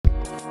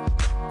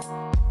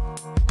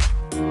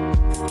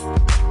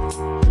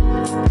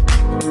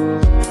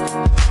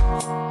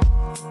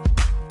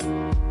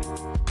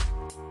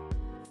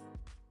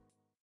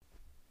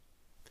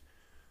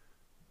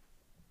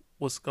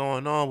What's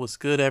going on? What's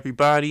good,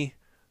 everybody?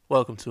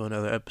 Welcome to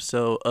another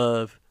episode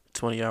of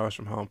 20 Hours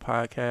from Home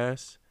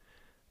podcast.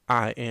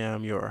 I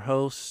am your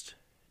host,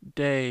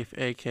 Dave,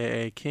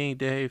 aka King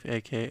Dave,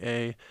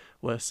 aka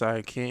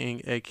Westside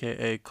King,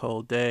 aka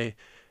Cold Day,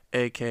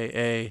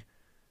 aka.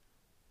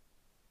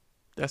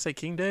 Did I say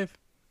King Dave?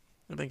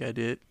 I think I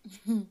did.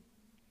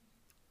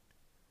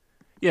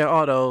 Yeah,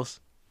 all those.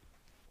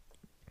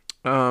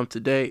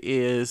 Today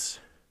is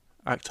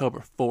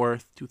October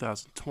 4th,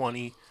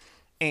 2020,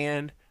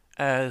 and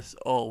as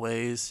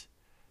always,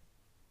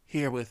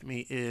 here with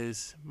me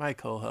is my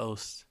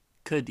co-host,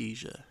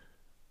 Khadijah.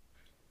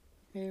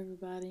 Hey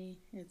everybody,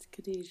 it's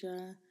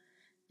Khadijah,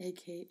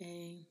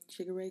 aka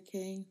Sugar Ray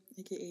K,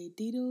 aka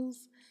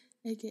Deedles,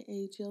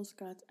 aka Jill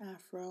Scott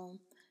Afro,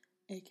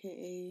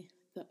 aka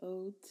The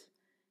Oat,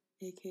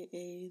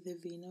 aka The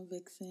Vino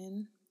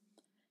Vixen,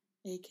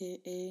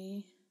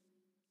 aka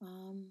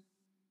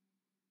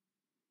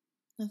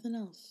nothing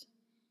else.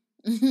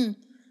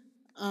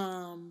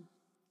 um,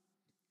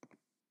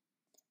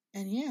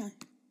 and yeah,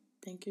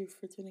 thank you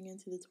for tuning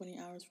into the 20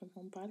 Hours from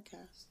Home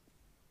podcast.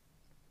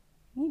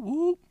 Woo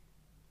woo.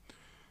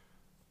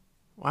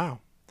 Wow.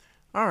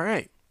 All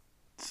right.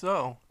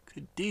 So,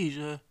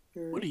 Khadijah,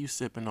 what are you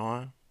sipping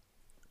on?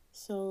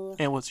 So,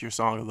 And what's your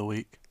song of the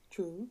week?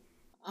 true.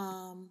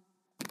 Um,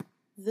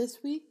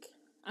 this week,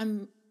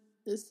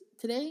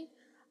 today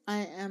I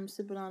am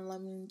sipping on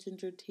lemon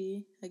ginger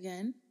tea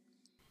again.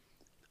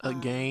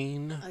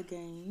 Again.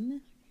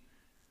 Again.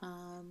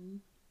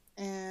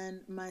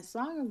 And my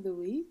song of the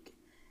week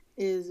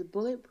is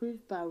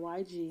Bulletproof by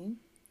YG.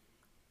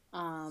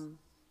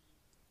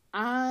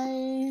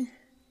 I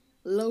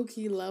low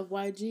key love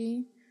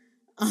YG.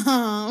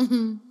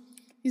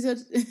 He's such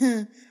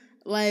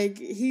like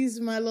he's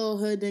my little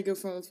hood nigga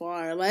from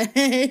afar. Like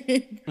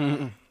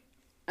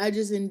I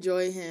just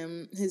enjoy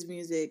his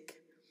music.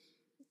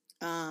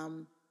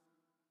 And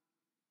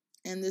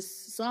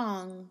this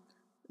song,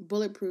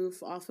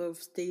 Bulletproof, off of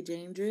Stay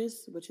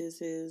Dangerous, which is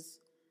his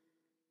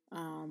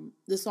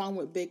the song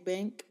with Big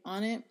Bank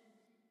on it.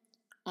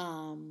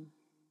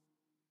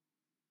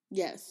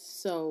 Yes,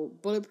 so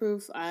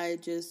Bulletproof, I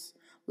just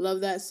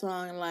love that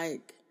song.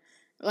 Like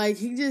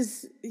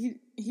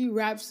he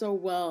raps so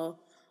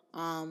well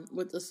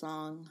with the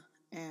song,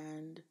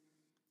 and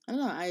I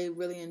don't know, I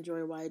really enjoy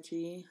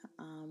YG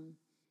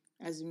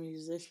as a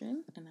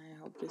musician, and I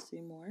hope to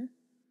see more.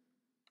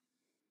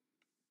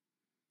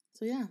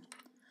 So yeah,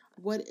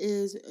 what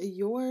is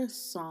your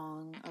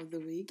song of the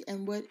week,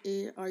 and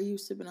are you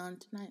sipping on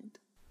tonight?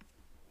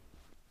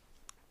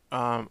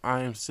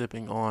 I am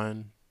sipping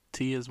on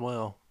tea as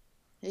well.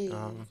 Hey,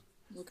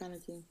 what kind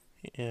of tea?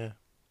 Yeah.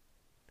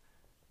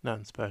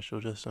 Nothing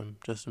special, just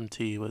some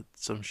tea with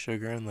some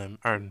sugar and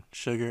or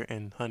sugar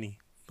and honey,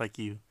 like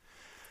you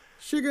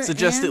Sugar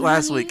suggested and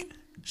last honey? week.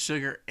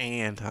 Sugar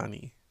and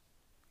honey,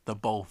 the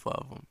both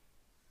of them.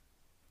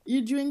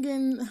 You're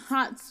drinking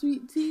hot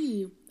sweet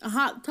tea, a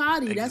hot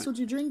toddy. That's what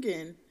you're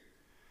drinking.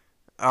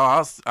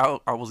 Oh,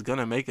 I was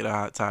gonna make it a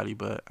hot toddy,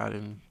 but I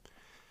didn't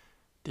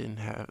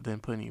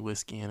put any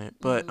whiskey in it.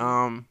 But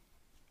I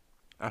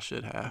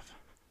should have.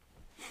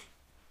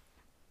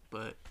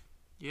 But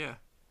yeah,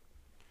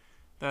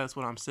 that's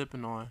what I'm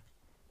sipping on.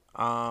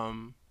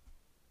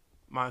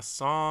 My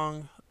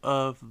song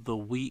of the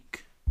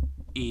week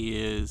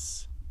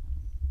is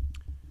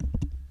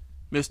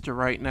Mr.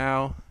 Right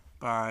Now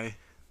by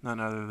none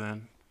other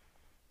than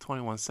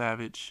 21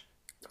 Savage,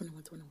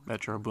 21.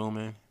 Metro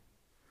Boomin,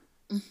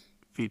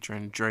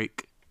 featuring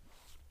Drake.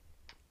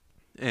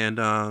 And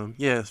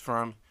yeah, it's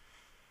from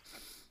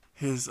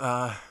his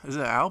is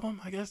it album,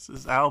 I guess?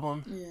 His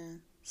album. Yeah.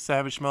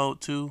 Savage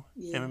Mode 2,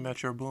 Yeah. him and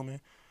Metro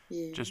Boomin.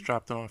 Yeah. Just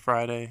dropped it on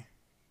Friday.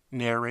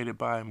 Narrated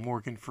by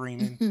Morgan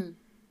Freeman,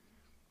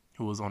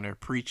 who was on there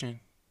preaching.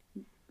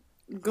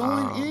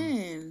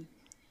 Going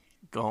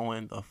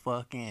The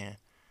fuck in.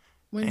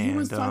 When he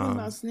was talking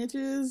about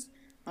snitches,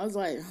 I was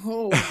like,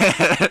 oh.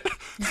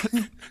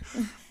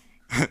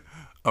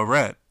 A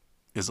rat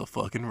is a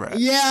fucking rat.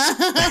 Yeah.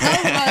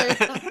 I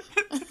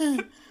was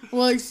like,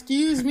 well,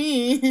 excuse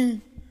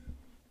me.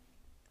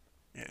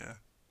 Yeah.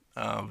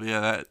 But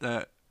yeah,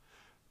 that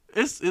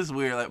it's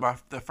weird.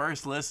 Like the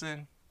first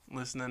listening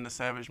to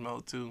Savage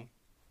Mode 2,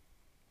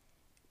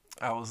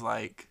 I was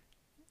like,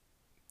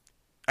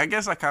 I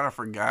guess I kind of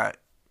forgot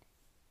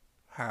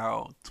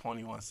how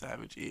 21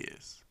 Savage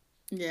is.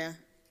 Yeah.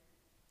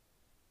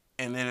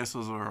 And then this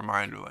was a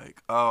reminder,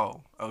 like,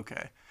 oh,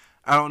 okay.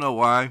 I don't know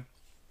why,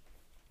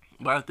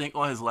 but I think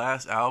on his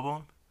last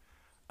album,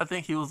 I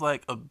think he was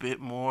like a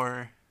bit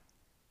more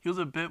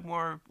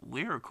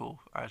lyrical,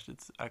 I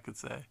could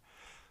say.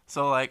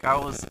 So like I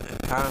was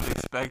kind of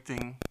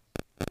expecting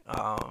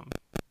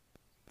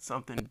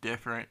something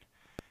different,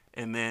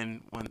 and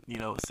then when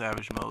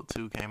Savage Mode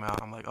 2 came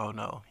out, I'm like, oh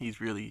no,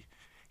 he's really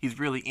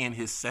in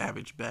his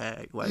savage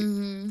bag. Like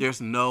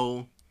there's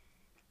no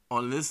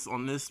on this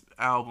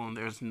album,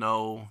 there's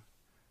no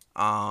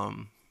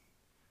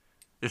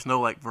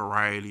like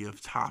variety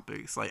of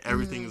topics. Like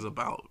everything is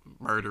about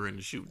murder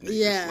and shooting.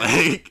 Yeah.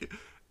 Like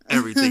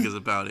everything is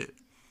about it.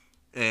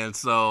 And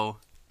so,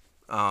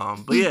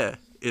 but yeah,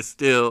 it's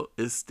still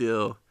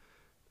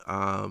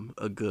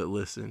a good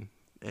listen,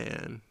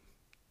 and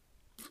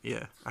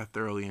yeah, I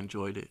thoroughly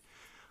enjoyed it.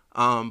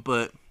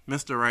 But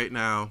Mr. Right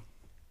Now,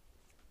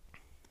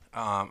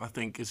 I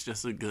think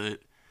it's a good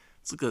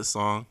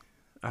song.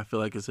 I feel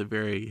like it's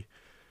very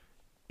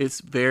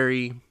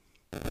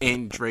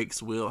in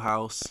Drake's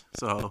wheelhouse.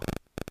 So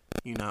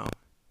you know,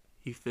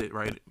 he fit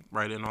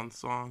right in on the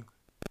song,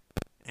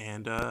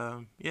 and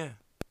yeah,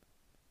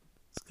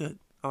 it's good.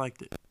 I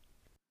liked it.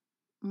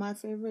 My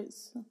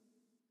favorites.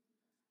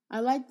 I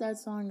like that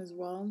song as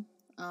well.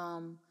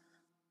 Um,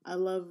 I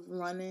love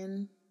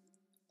Running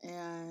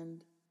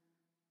and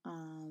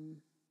um,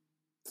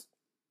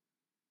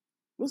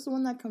 what's the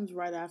one that comes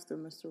right after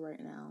Mr. Right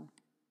Now?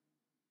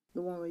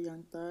 The one with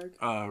Young Thug.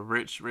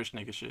 Rich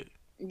nigga shit.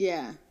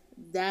 Yeah,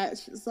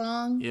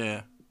 song.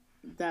 Yeah,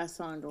 That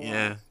song go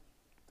yeah, off.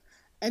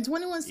 And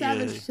 21 yeah.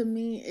 Savage to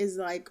me is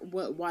like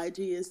what YG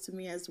is to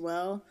me as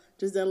well.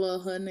 Just that little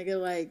hood nigga,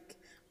 like.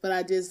 But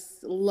I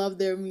just love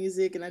their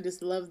music, and I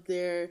just love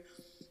they're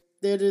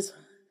just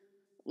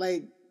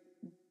like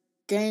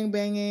gang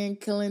banging,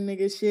 killing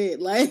nigga shit.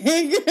 Like,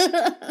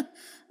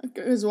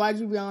 because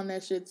YG be on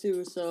that shit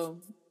too. So,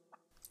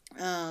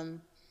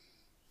 um,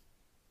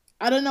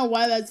 I don't know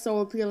why that's so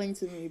appealing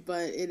to me,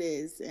 but it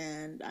is,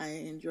 and I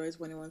enjoy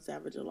 21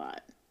 Savage a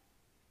lot.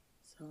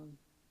 So,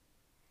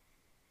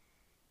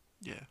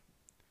 Yeah,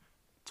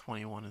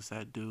 21 is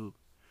that dude.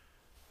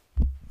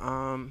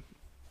 Um.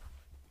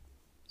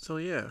 So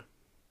yeah,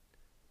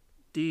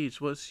 Deej,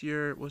 what's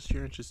your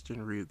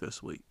interesting read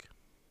this week?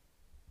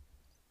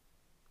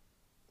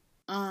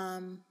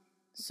 um,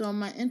 so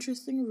my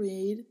interesting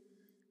read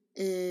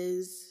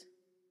is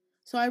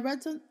so I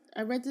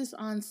read this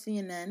on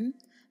CNN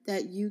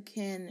that you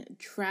can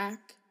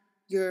track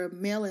your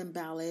mail-in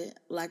ballot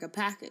like a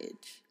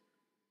package.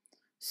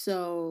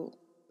 So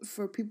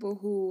for people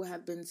who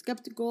have been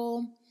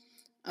skeptical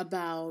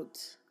about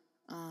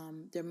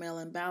their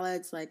mail-in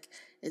ballots, like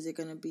is it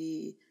going to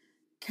be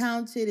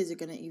counted? Is it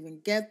going to even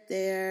get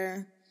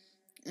there?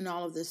 And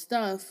all of this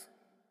stuff,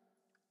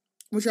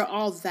 which are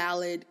all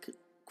valid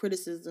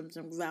criticisms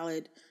and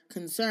valid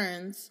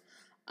concerns.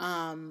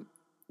 Um,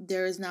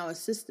 there is now a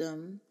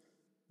system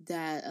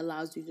that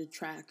allows you to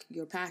track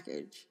your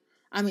package.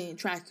 I mean,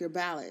 track your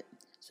ballot.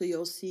 So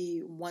you'll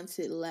see once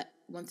it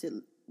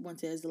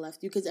has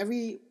left you, because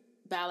every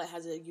ballot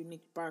has a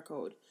unique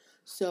barcode.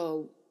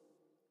 So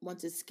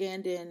once it's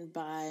scanned in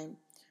by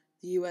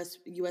the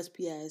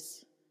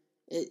USPS,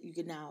 you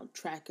can now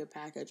track your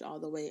package all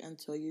the way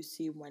until you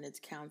see when it's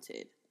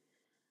counted.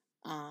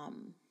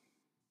 Um,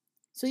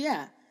 so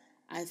yeah,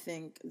 I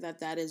think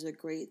that is a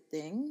great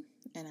thing,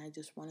 and I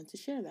just wanted to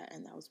share that,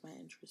 and that was my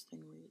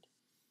interesting read.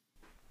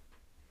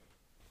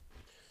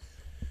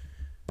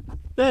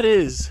 That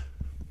is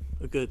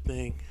a good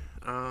thing.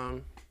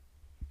 Um,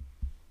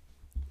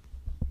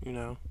 you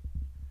know,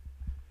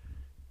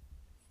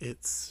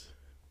 it's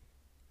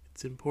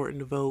it's important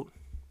to vote.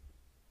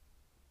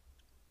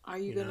 Are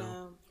you You know,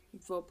 gonna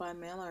vote by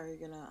mail, or are you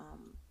gonna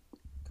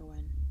go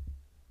in?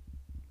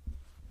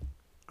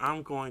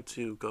 I'm going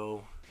to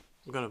go.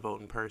 I'm gonna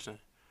vote in person.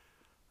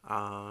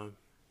 Um,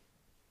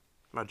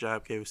 my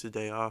job gave us a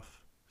day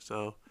off,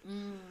 so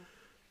Mm.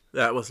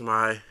 that was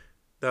my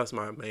that was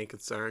my main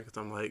concern because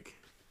I'm like,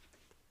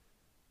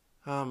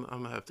 I'm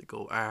gonna have to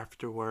go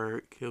after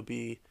work. He'll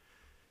be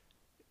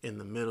in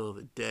the middle of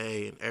the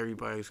day, and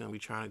everybody's gonna be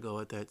trying to go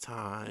at that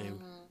time,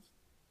 Mm-hmm.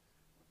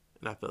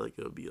 and I feel like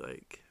it'll be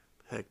like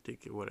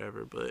hectic or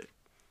whatever. But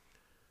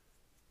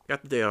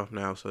got the day off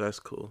now, so that's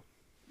cool.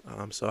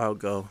 So I'll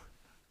go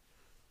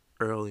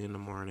early in the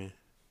morning,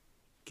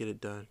 get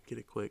it done, get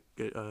it quick,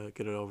 get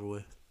it over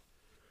with.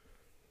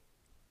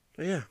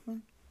 But yeah,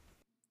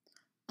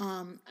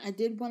 I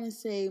did want to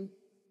say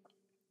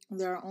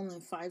there are only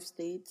 5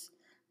 states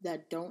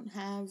that don't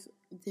have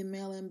the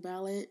mail-in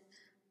ballot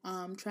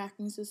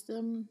tracking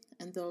system,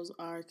 and those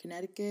are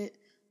Connecticut,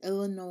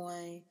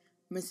 Illinois,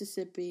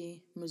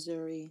 Mississippi,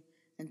 Missouri,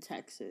 and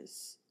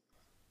Texas.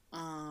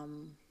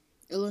 Um,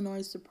 Illinois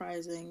is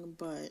surprising,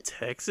 but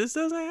Texas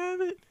doesn't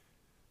have it.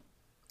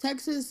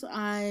 Texas,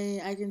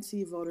 I can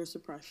see voter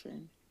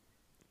suppression.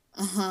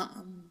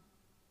 Um,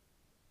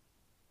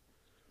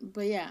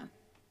 but yeah,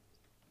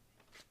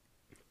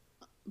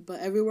 but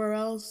everywhere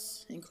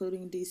else,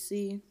 including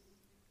DC,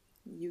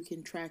 you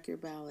can track your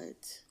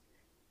ballot.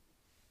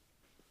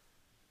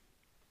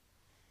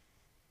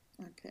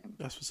 Okay.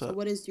 That's what's So, up.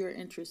 what is your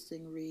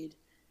interesting read,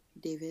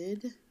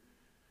 David?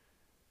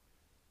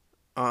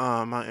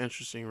 My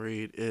interesting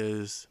read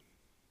is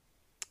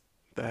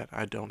that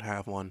I don't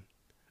have one.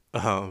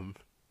 Um,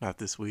 not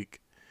this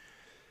week.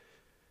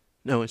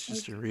 No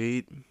interesting Okay.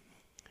 read.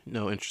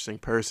 No interesting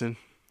person.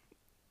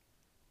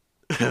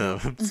 Well,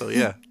 So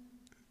yeah,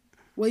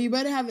 well, you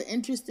better have an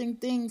interesting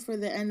thing for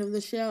the end of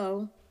the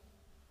show.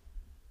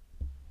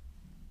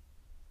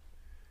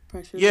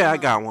 Pressure's yeah, I on.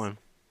 got one.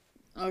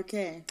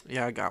 Okay.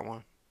 Yeah, I got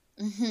one.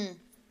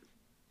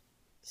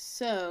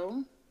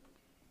 So,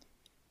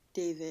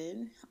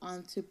 David,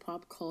 on to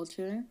pop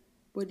culture.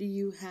 what do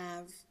you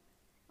have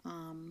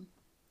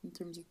in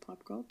terms of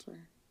pop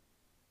culture?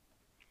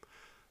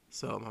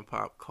 So my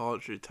pop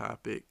culture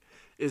topic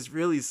is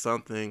really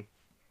something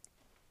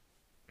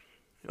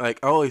like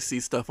I always see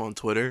stuff on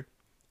Twitter,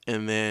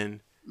 and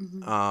then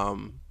Mm-hmm.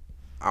 um,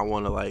 I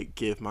want to like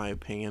give my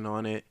opinion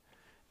on it,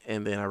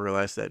 and then I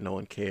realize that no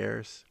one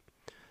cares.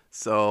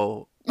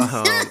 So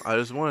I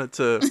just wanted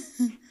to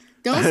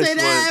Don't I say just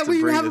wanted that to when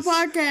you bring have a this.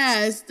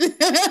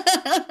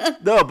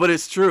 podcast. No, but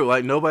it's true.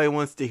 Like nobody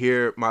wants to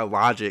hear my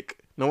logic.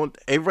 No one.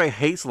 Everybody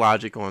hates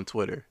logic on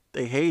Twitter.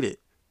 They hate it.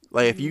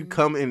 Like if you Mm,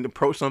 come and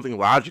approach something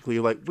logically,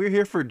 you're like, we're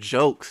here for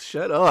jokes.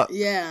 Shut up.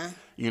 yeah.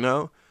 You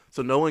know.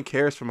 So no one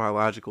cares for my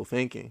logical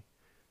thinking.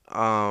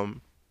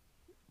 Um,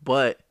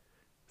 but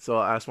so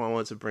that's why I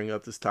wanted to bring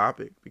up this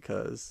topic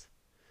because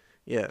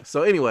yeah.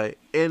 So anyway,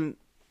 in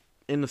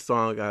the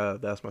song,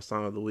 that's my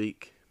song of the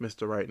week,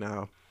 Mr. Right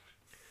Now.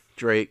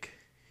 Drake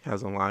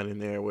has a line in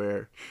there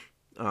where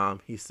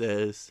he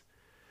says,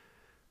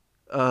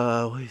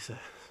 what he says?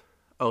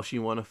 Oh, she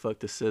wanna fuck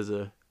the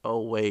scissor.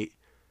 Oh wait,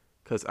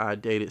 cause I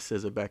dated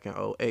scissor back in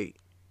 '08.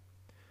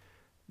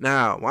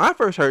 Now, when I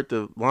first heard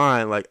the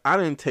line, like I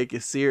didn't take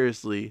it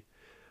seriously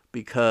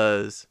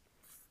because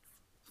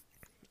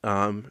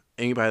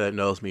anybody that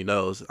knows me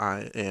knows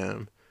I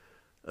am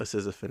a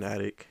scissor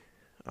fanatic.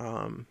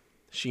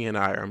 She and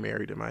I are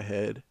married in my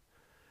head,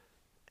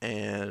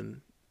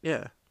 and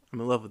yeah,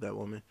 I'm in love with that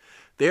woman.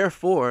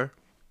 Therefore,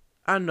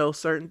 I know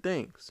certain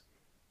things.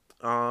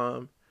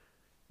 Um,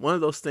 One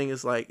of those things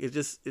is like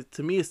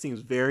to me it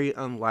seems very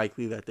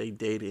unlikely that they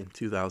dated in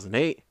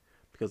 2008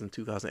 because in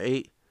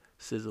 2008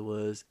 SZA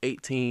was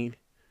 18.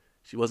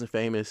 She wasn't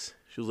famous.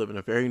 She was living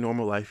a very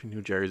normal life in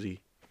New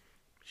Jersey.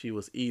 She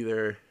was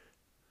either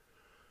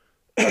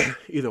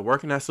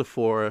working at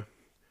Sephora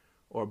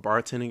or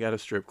bartending at a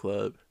strip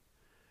club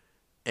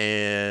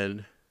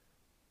and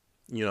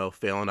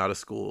failing out of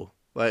school.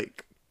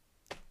 Like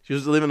she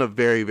was living a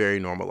very very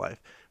normal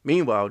life.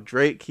 Meanwhile,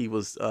 Drake he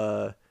was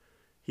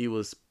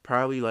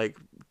probably like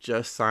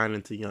just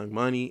signing to Young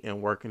Money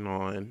and working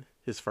on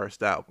his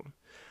first album.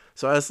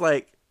 So it's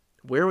like,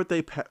 where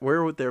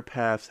would their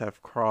paths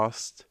have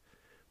crossed?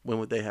 When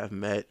would they have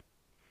met?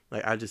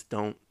 Like, I just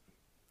don't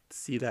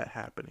see that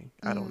happening.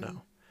 I don't Mm,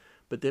 know.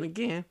 But then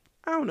again,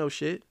 I don't know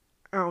shit.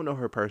 I don't know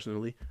her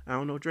personally. I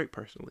don't know Drake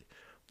personally.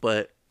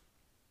 But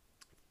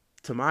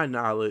to my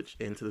knowledge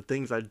and to the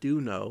things I do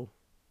know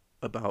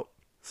about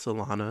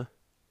Solana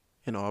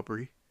and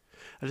Aubrey,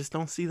 I just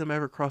don't see them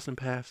ever crossing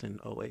paths in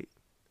 '08.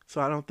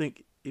 So I don't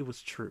think it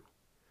was true.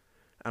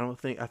 I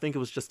think it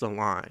was just a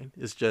line.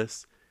 It's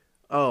just,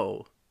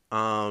 oh,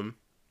 um,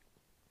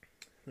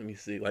 let me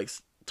see. Like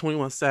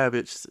 21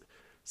 Savage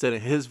said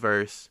in his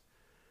verse,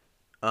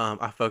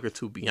 I fuck her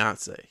to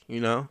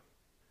Beyonce.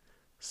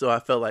 So I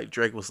felt like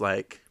Drake was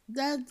like,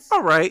 that's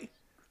all right.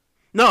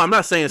 No, I'm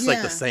not saying it's like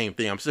the yeah. same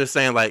thing. I'm just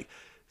saying like,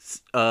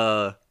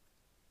 uh,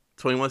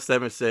 21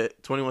 Savage said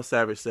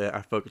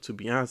I fuck her to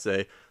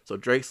Beyonce. So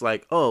Drake's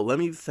like, oh, let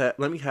me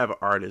have an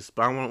artist,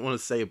 but I don't want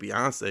to say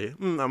Beyonce.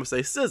 I'm gonna say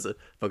SZA.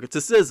 Fuck her to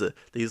SZA.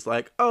 He's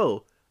like,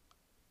 oh,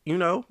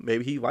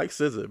 maybe he likes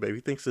SZA. Maybe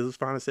he thinks SZA's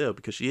fine as hell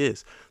because she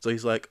is. So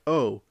he's like,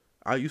 oh,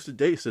 I used to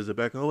date SZA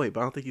back in '08,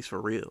 but I don't think he's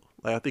for real.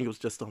 Like I think it was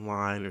just a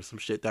line or some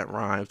shit that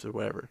rhymes or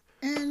whatever.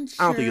 And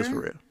I don't think it's for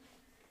sure, real.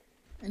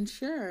 and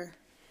sure,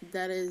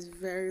 that is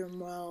very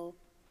well.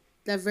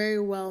 That very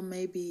well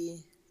may be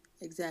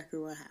exactly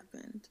what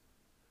happened.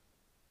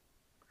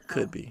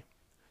 Could How, be.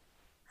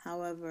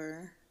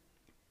 however,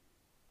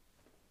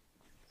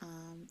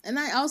 and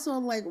I also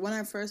like when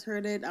I first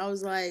heard it, I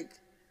was like,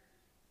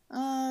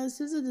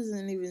 SZA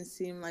doesn't even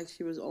seem like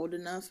she was old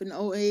enough in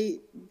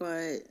 '08,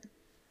 but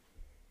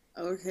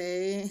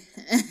okay.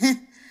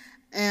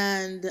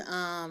 And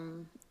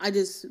I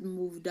just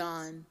moved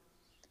on.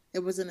 It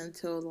wasn't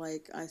until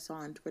like I saw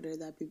on Twitter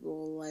that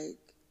people like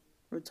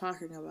were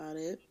talking about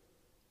it,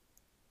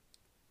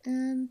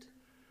 and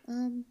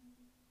um,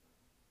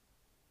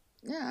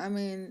 yeah, I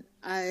mean,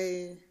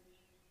 I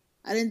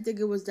didn't think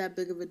it was that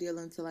big of a deal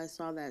until I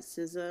saw that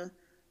SZA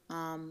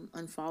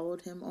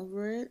unfollowed him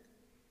over it.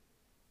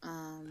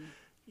 Um,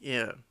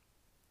 Yeah.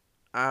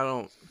 I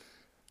don't.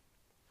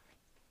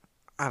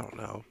 I don't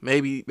know.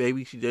 Maybe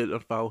she did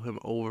unfollow him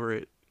over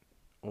it,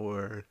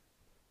 or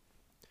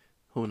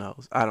who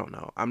knows? I don't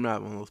know. I'm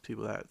not one of those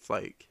people that's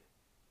like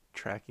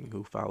tracking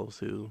who follows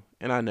who,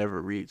 and I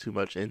never read too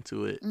much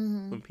into it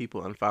mm-hmm, when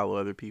people unfollow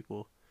other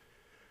people.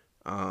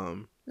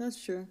 Um,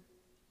 that's true.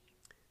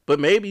 but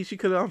maybe she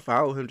could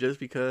unfollow him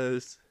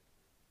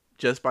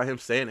just by him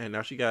saying that.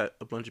 Now she got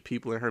a bunch of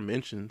people in her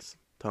mentions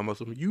talking about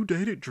something. You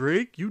dated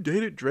Drake,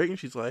 and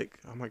she's like,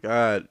 oh my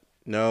god,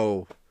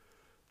 no,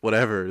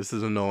 whatever. This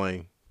is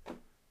annoying.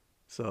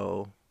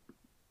 So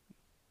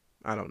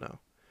I don't know,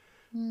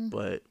 Mm,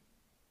 but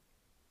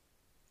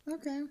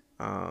okay.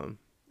 um,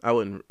 I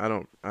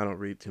don't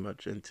read too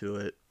much into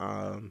it.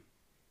 But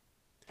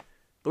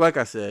like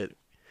I said,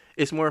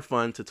 it's more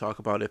fun to talk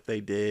about if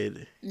they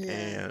did, Yeah,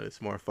 and it's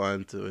more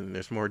fun and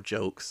there's more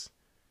jokes,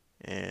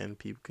 and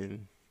people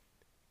can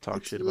talk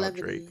it's shit about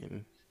Drake, levity.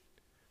 and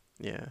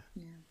Yeah.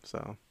 Yeah.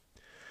 So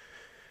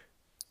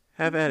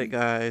have at it,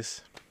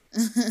 guys.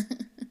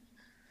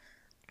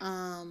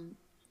 um.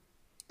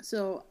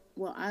 So,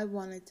 well, I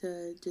wanted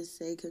to just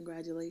say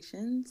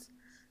congratulations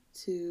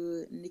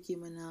to Nicki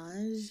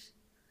Minaj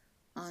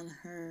on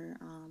her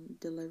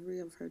delivery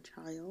of her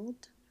child.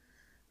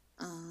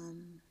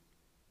 Um,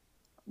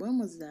 when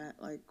was that?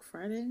 Like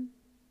Friday?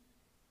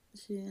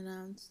 She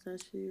announced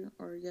that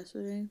or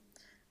yesterday.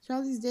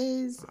 Child, these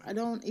days, I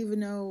don't even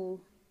know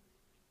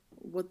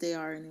what they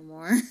are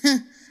anymore.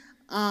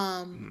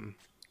 um,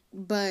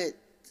 Mm. but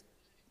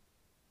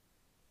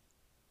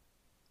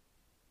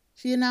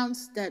she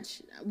announced that,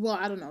 well,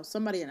 I don't know.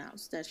 Somebody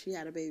announced that she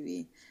had her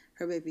baby,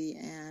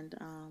 and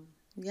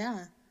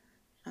yeah.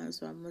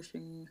 So I'm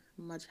wishing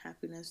much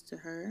happiness to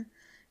her,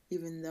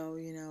 even though,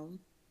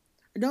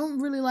 I don't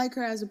really like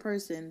her as a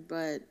person,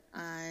 but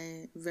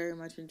I very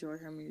much enjoy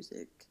her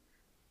music.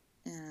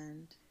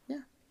 And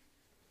yeah.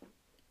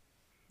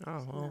 Oh,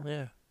 So well,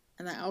 yeah.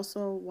 and I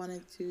also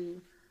wanted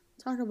to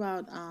talk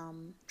about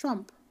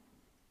Trump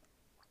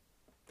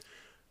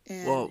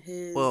and Well,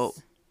 well,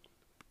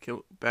 his,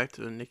 back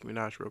to Nicki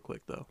Minaj real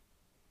quick, though.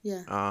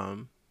 yeah,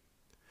 Um,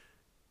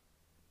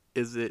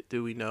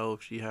 do we know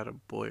if she had a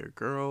boy or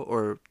girl,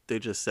 or they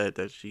just said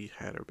that she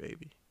had her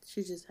baby?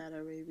 she just had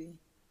her baby.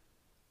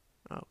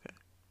 Okay.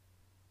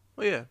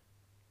 Well, yeah.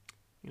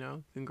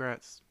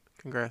 Congrats.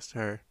 Congrats to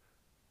her.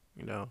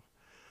 You know,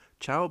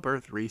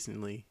 childbirth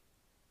recently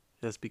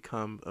has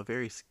become a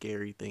very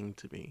scary thing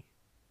to me.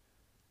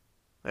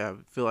 I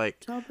feel like,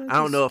 I Childbirth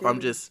don't is know if I'm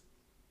scary. just,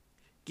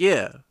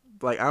 yeah,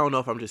 like, I don't know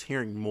if I'm just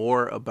hearing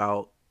more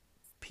about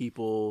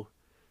people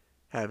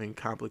having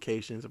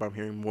complications, if I'm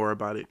hearing more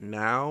about it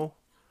now,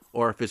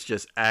 or if it's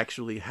just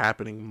actually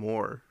happening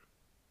more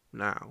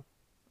now.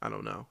 I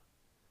don't know.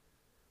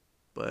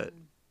 But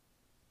Mm.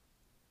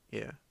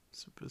 yeah,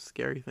 it's a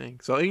scary thing.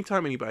 So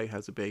anytime anybody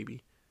has a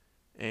baby,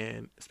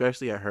 and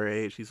especially at her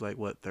age, she's like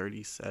what,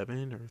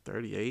 37 or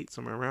 38,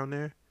 somewhere around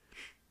there.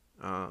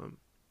 Um,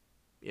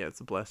 yeah, it's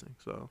a blessing.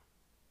 So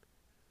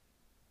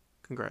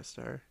congrats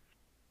to her.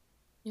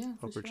 Yeah,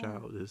 for Hope her sure.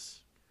 child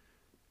is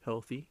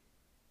healthy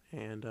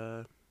and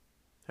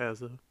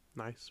has a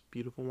nice,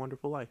 beautiful,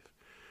 wonderful life.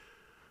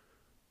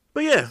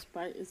 But yeah,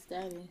 Despite its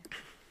daddy.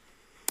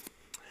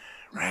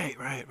 right.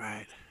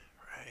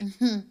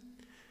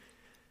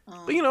 But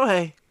um,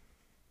 hey,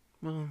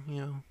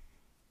 well,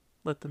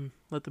 let them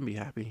be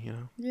happy.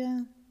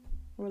 yeah,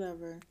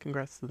 whatever.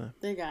 Congrats to them.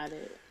 They got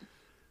it.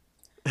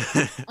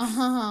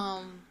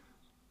 Um,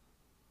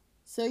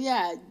 so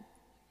yeah,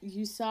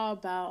 you saw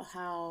about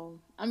how,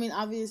 I mean,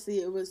 obviously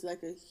it was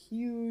like a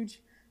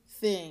huge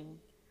thing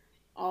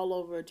all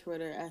over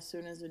Twitter as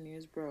soon as the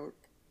news broke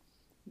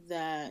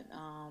that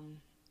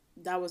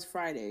that was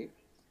Friday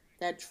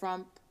that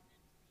Trump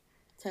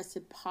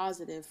tested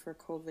positive for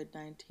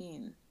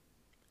COVID-19.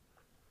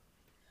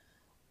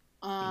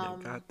 Um,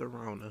 Got the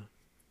Rona.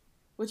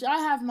 which I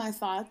have my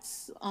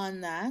thoughts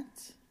on that.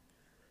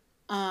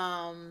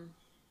 Um,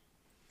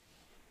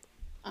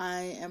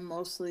 I am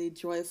mostly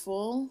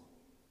joyful.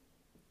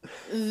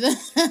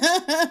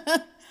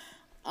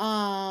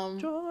 um,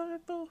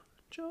 Joyful,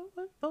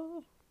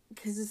 joyful.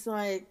 because it's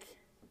like,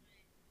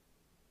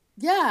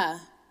 yeah,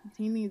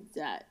 he needs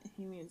that.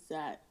 He needs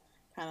that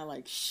kind of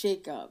like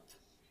shake up.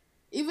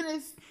 Even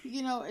if,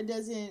 it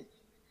doesn't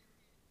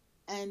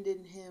end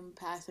in him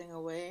passing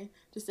away,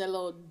 just that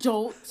little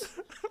jolt.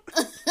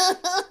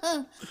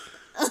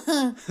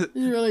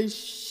 Really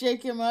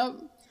shake him up.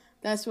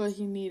 That's what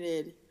he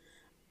needed.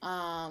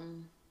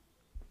 Um,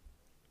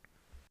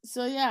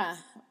 so yeah,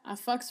 I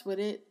fucks with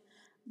it,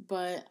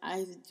 but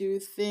I do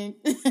think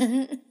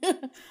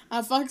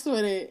I fucks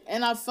with it,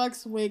 and I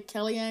fucks with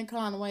Kellyanne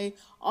Conway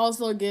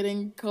also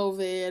getting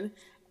COVID,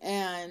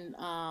 and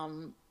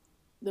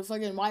the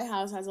fucking White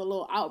House has a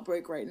little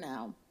outbreak right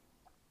now.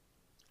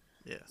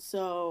 Yeah.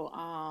 So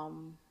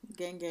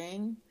gang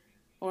gang,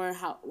 or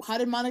how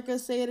did Monica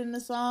say it in the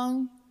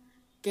song?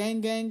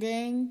 Gang gang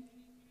gang.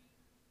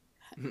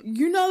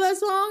 You know that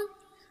song?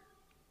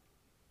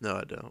 No,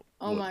 I don't.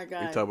 Oh What, my are you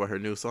god. talking about her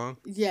new song?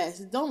 Yes,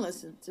 don't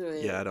listen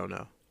to Yeah, I it. don't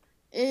know.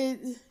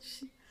 It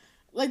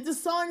like the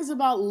song is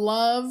about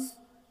love,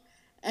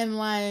 and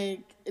like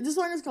the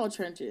song is called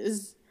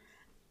Trenches,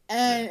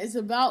 Yeah. and it's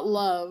about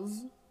love,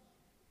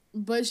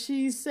 but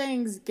she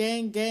sings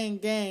gang gang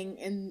gang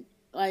in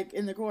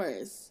the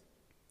chorus.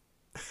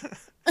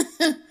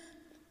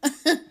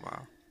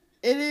 Wow.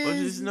 It Well, she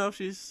just is know if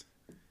she's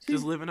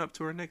just she living up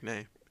to her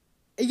nickname.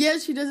 yeah,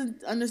 she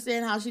doesn't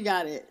understand how she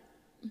got it.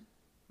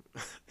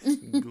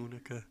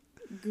 Gunica.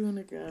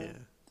 Gunica. Yeah.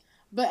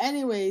 But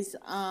anyways,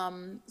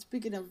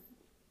 speaking of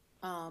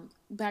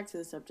back to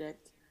the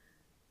subject.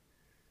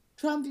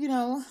 Trump,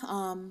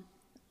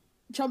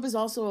 Trump is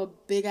also a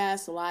big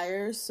ass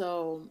liar,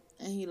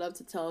 and he loves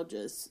to tell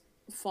just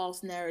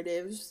false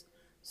narratives.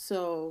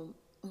 So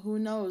who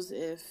knows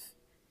if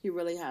he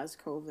really has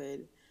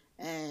COVID,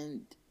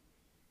 and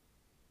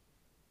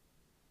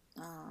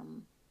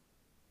um,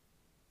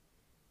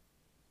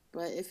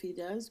 but if he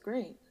does,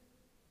 great.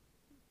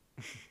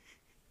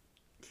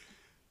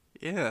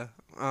 Yeah.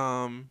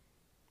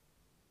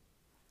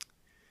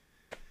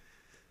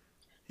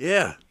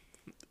 Yeah.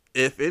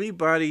 If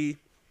anybody,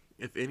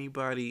 if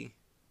anybody,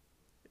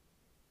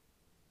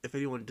 if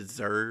anyone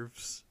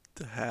deserves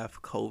to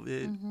have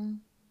COVID,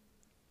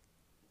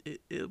 Mm-hmm.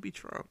 it'll be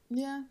Trump.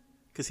 Yeah.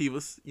 Because he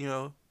was,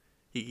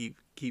 he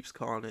keeps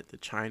calling it the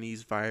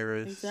Chinese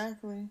virus.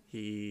 Exactly.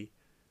 He,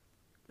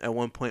 at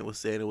one point, was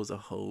saying it was a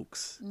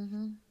hoax.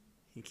 Mm-hmm.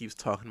 He keeps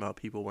talking about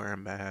people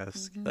wearing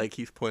masks. Mm-hmm. Like,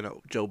 he's pointing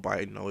out Joe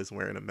Biden always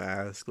wearing a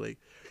mask. Like,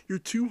 you're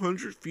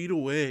 200 feet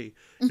away.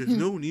 There's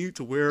no need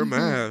to wear a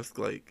mask.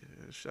 Like,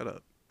 shut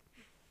up.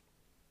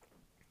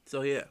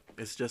 So, yeah,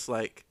 it's just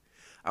like,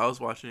 I was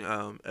watching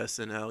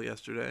SNL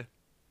yesterday,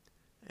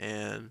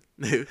 and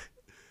I'm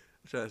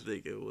trying to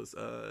think, it was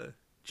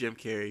Jim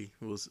Carrey,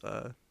 who was,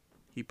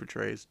 he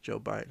portrays Joe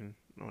Biden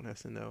on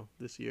SNL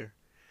this year.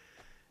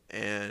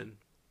 And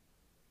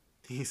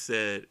he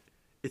said,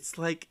 it's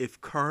like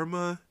if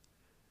karma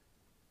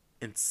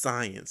and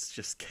science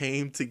just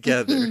came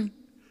together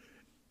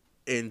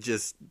and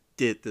just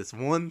did this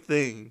one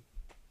thing,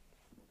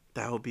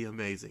 that would be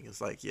amazing.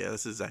 It's like, yeah,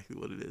 that's exactly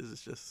what it is.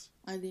 It's just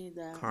I need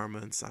that. karma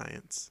and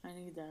science. I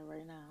need that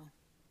right now.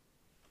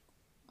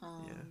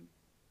 Yeah.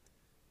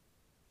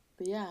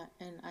 But yeah,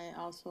 and I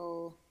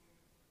also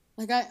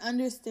like I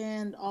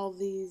understand all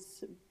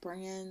these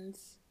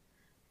brands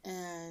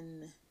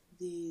and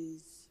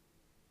these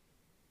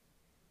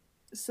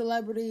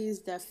celebrities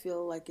that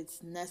feel like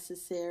it's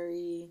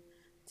necessary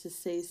to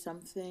say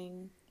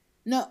something.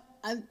 No,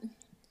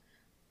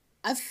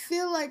 I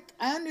feel like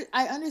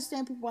I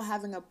understand people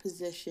having a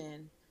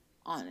position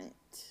on it.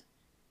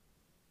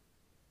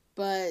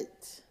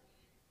 But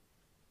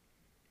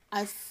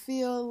I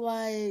feel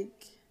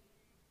like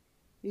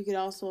you could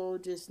also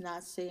just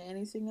not say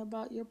anything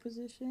about your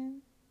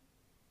position.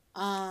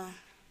 Uh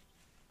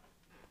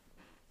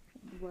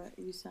what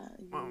you said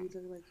you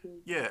look like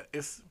you. Yeah,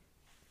 it's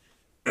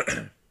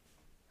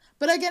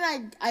But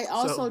again, I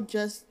also so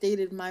just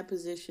stated my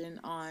position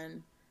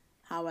on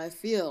how I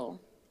feel.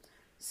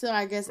 So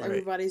I guess right.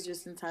 everybody's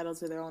just entitled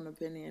to their own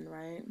opinion,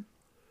 right?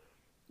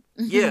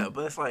 Yeah,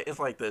 but it's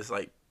like this,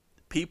 like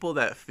people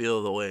that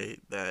feel the way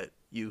that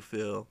you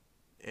feel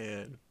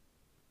and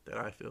that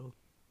I feel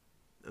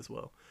as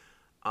well.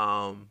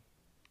 Um,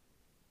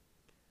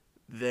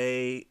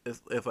 they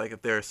if like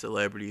if they're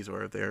celebrities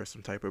or if they're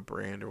some type of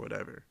brand or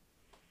whatever.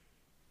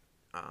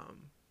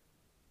 Um,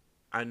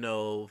 I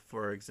know,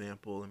 for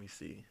example, let me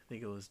see. I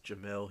think it was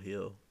Jamel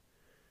Hill.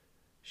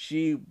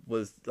 She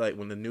was like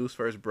when the news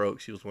first broke.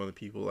 She was one of the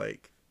people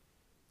like,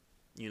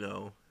 you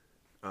know,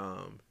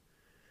 um,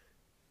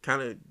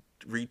 kind of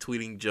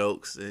retweeting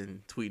jokes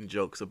and tweeting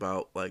jokes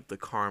about like the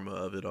karma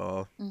of it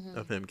all Mm-hmm.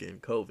 of him getting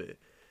COVID.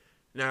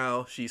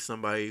 Now she's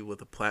somebody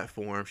with a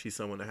platform. She's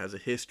someone that has a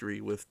history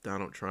with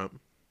Donald Trump.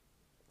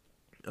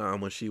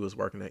 When she was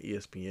working at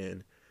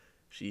ESPN,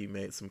 she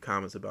made some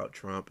comments about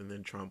Trump, and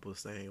then Trump was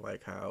saying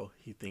like how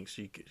he thinks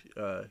she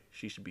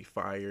should be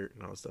fired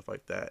and all stuff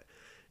like that.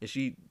 And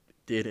she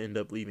did end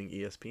up leaving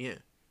ESPN.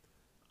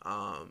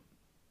 Um,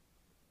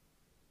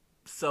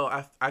 so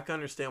I can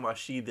understand why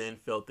she then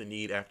felt the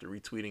need after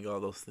retweeting all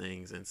those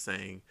things and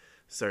saying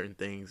certain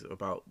things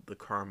about the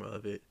karma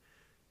of it.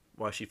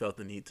 Why she felt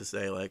the need to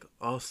say like,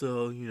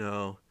 also,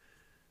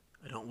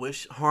 I don't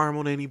wish harm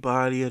on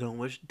anybody. I don't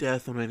wish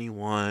death on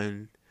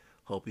anyone.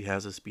 Hope he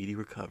has a speedy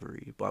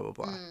recovery. Blah blah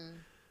blah.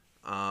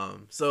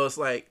 Mm. So it's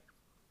like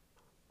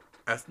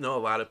I know a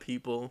lot of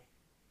people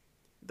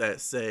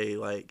that say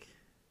like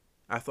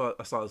I saw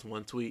this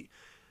one tweet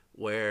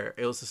where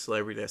it was a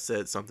celebrity that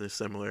said something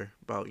similar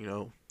about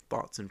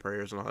thoughts and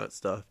prayers and all that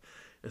stuff,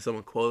 and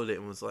someone quoted it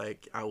and was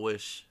like, I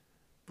wish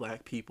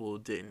black people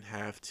didn't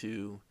have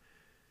to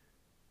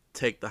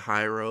take the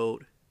high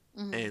road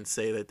Mm-hmm. and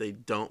say that they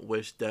don't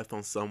wish death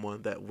on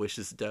someone that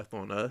wishes death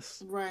on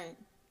us. Right.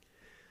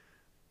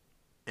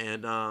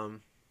 And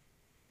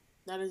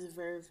That is a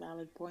very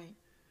valid point.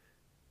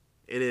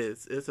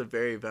 it's a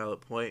very valid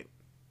point.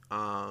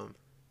 Um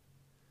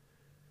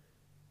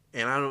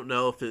and I don't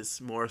know if it's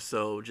more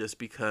so just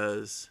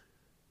because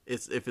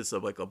it's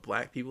like a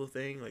black people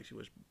thing, like she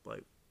wish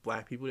like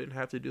black people didn't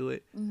have to do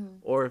it, Mm-hmm.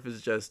 or if it's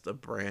just a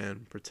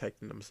brand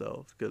protecting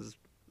themselves, because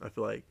I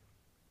feel like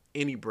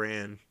any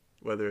brand,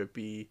 whether it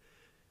be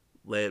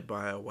led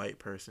by a white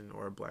person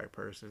or a black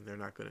person, they're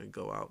not going to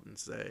go out and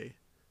say,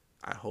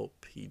 I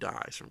hope he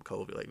dies from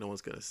COVID. Like, no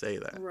one's going to say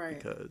that, Right.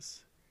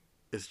 because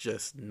it's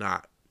just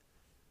not,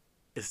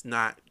 it's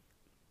not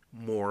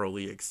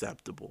morally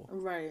acceptable,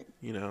 Right.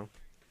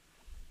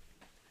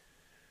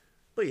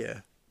 But yeah,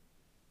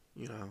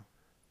 you know,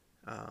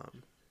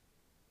 um,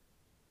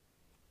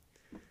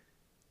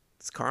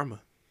 it's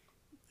karma.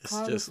 It's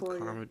Karma just for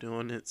karma you.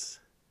 doing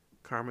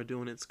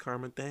its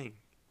karma thing.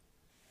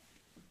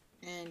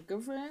 And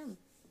good for him.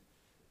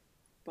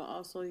 But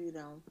also, it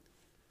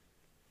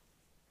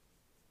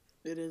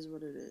is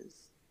what it is.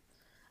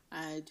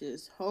 I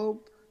just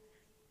hope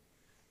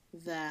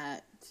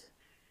that,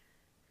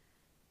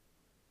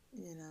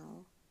 you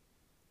know,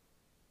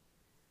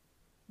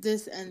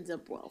 this ends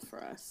up well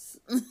for us.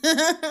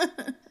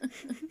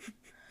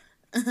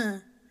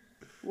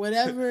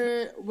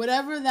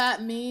 Whatever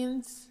that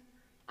means,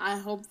 I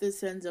hope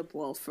this ends up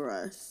well for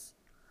us.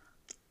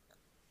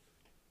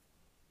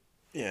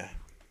 Yeah,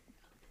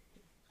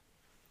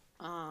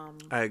 Um,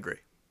 I agree.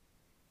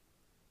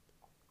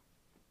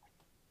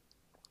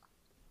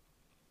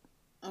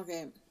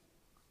 okay.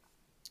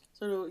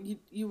 So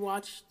you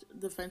watched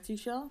the Fenty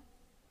show?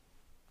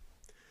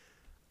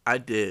 I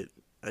did.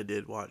 I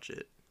did watch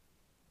it,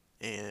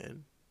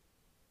 and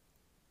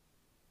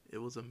it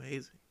was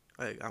amazing.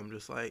 Like I'm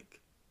just like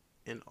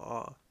in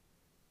awe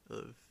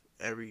of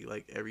every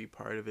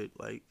part of it,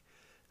 like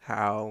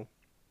how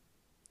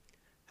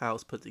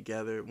it's put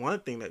together.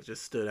 One thing that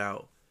just stood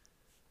out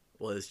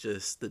was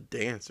just the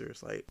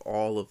dancers, like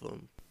all of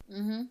them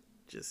Mm-hmm.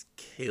 just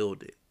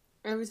killed it.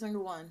 Every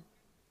single one.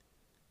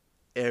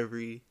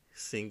 Every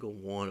single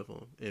one of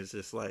them. It's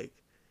just like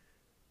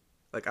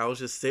I was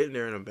just sitting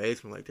there in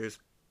amazement. Like there's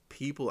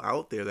people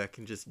out there that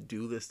can just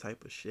do this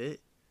type of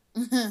shit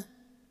in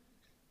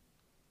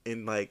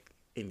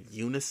in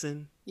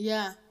unison.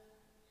 Yeah.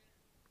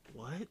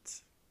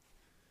 What?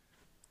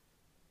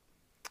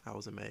 I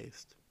was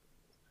amazed.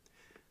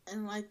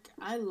 And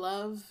I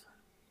love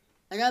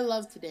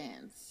to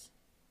dance.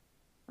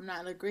 I'm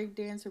not a great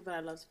dancer, but I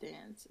love to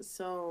dance.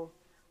 So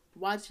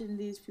watching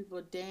these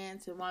people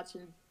dance and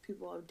watching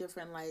people of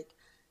different like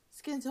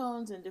skin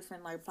tones and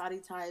different like body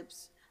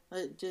types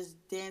like just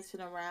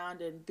dancing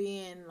around and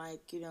being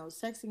like,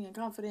 sexy and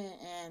confident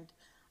and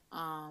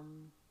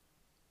um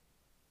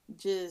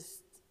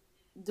just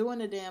doing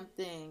the damn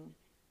thing.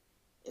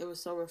 It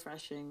was so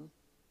refreshing.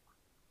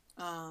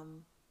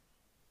 Um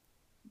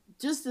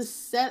just the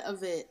set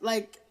of it,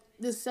 like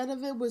the set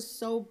of it was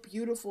so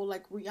beautiful.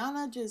 Like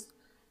Rihanna just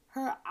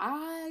her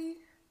eye,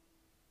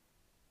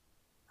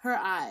 her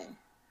eye,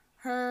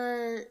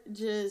 her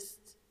just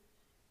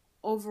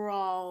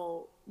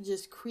overall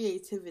just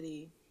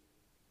creativity.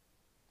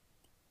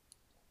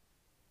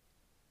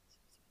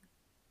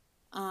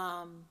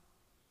 Um,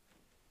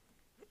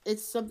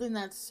 it's something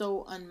that's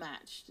so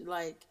unmatched.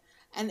 Like,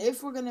 and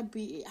if we're gonna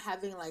be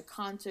having like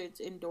concerts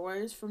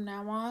indoors from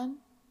now on,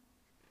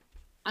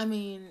 I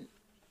mean,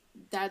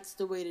 that's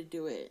the way to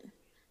do it.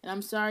 And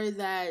I'm sorry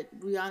that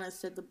Rihanna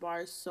set the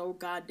bar so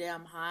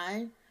goddamn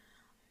high.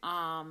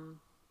 Um,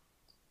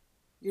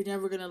 you're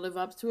never gonna live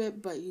up to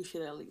it, but you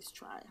should at least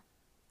try.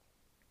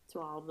 To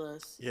all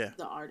Yeah.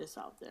 the artists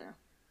out there.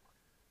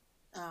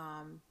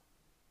 Um,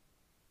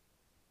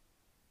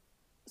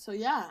 so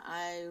yeah,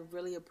 I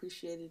really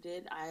appreciated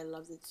it. I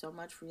loved it so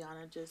much.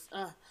 Rihanna just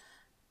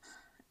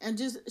and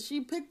just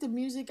she picked the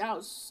music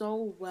out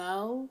so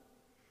well.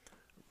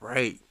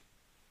 Right.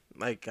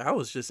 Like I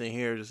was just in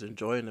here just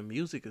enjoying the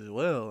music as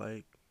well,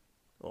 like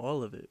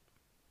all of it.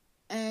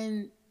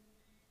 And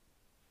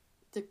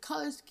the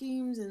color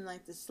schemes and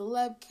like the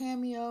celeb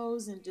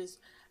cameos and just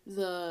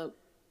the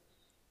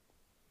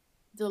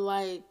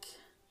like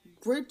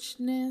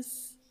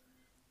richness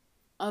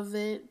of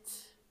it,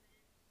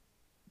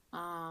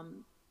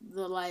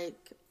 the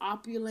like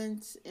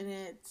opulence in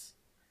it.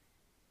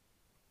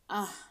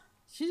 Ah,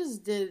 she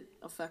just did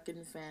a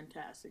fucking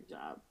fantastic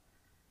job.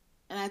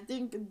 And I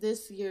think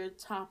this year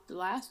topped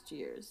last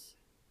year's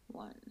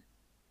one.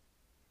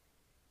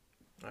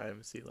 I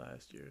haven't seen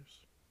last year's.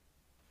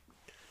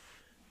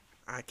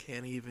 I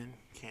can't even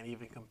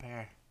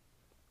compare.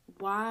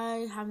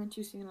 Why haven't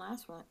you seen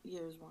last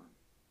year's one?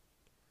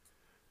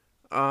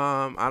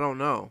 I don't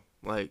know.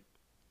 Like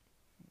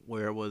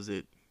where was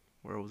it?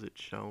 Where was it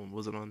shown?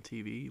 Was it on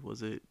TV?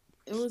 Was it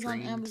It was on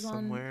streamed Amazon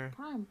somewhere?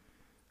 Prime.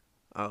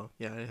 Oh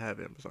yeah, I didn't have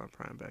Amazon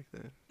Prime back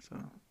then. So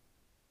No.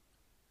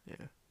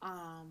 yeah.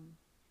 Um,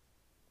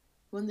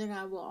 One thing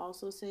I will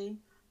also say,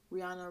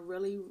 Rihanna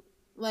really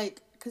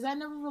like because I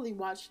never really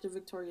watched the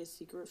Victoria's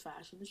Secret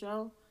fashion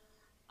show.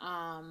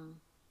 Um,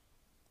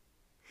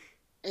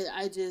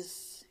 I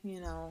just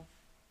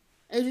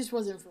it just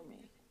wasn't for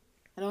me.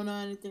 I don't know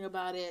anything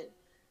about it.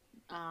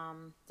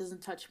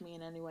 Doesn't touch me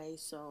in any way,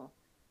 so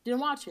didn't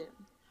watch it.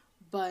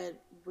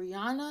 But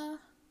Rihanna,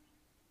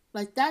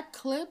 like that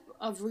clip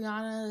of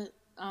Rihanna,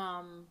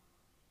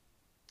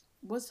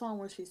 what song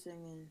was she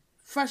singing?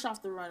 Fresh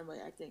off the Runway,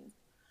 I think.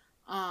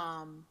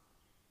 Um,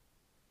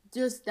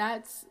 just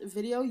that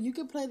video, you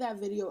can play that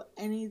video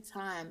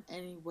anytime,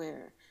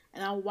 anywhere,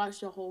 and I'll watch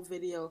the whole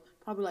video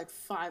probably like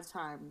 5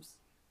 times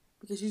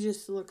because she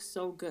just looks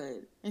so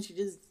good, and she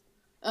just,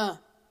 uh.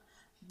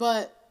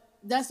 But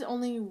that's the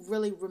only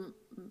really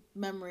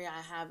memory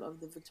I have of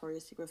the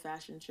Victoria's Secret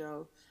fashion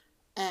show,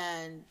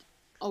 and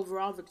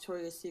overall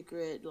Victoria's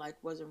Secret like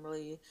wasn't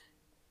really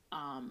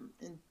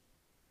in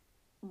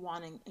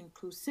wanting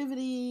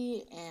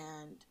inclusivity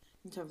and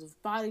in terms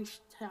of body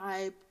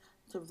type,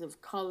 in terms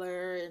of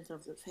color, in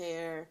terms of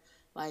hair.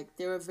 Like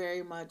they were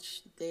very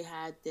much they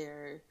had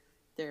their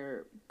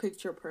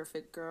picture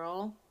perfect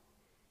girl,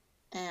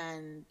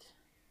 and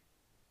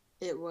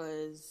it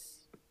was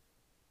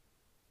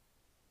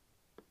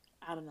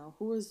I don't know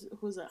who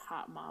was a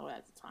hot model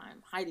at the time,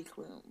 Heidi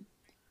Klum,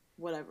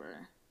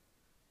 whatever.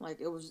 Like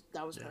that was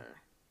Yeah.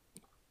 her.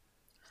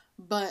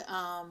 But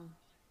um,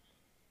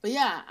 but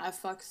yeah, I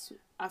fucks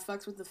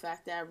with the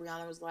fact that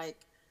Rihanna was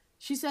like,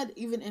 she said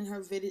even in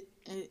her video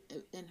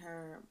in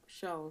her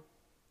show,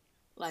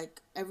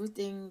 like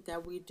everything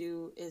that we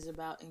do is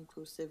about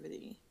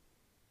inclusivity,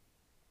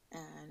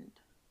 and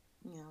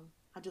you know,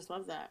 I just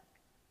love that.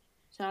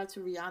 Shout out to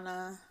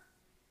Rihanna,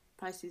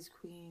 Pisces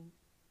Queen.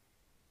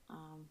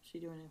 She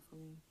doing it for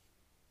me.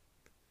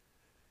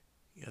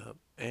 Yep.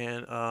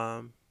 And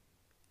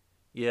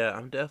yeah,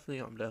 I'm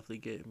definitely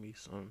getting me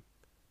some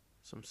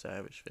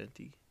Savage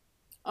Fenty.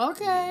 I'm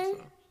getting Okay,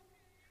 some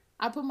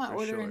I put my for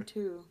order in sure.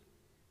 too.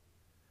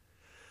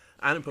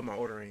 I didn't put my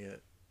order in yet,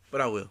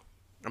 but I will.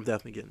 I'm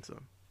definitely getting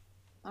some.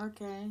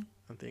 Okay,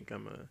 I think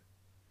I'm gonna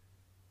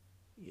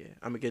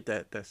get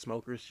that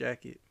smoker's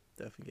jacket.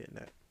 Definitely getting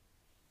that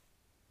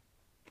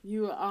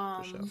you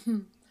for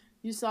sure.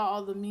 you saw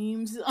all the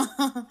memes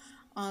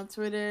on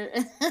Twitter.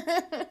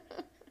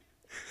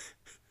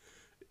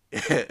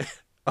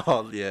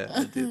 Oh yeah,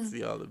 I did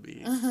see all the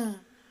memes.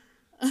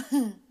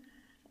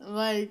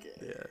 Like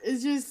Yeah,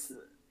 it's just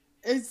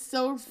it's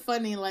so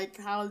funny like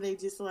how they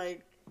just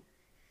like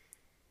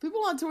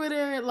people on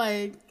Twitter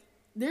like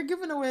they're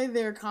giving away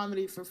their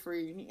comedy for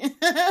free.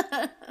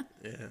 yeah.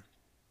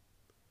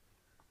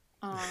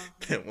 uh,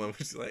 That one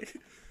was like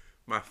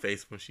my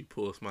face when she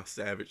pulls my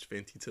Savage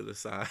Fenty to the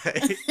side.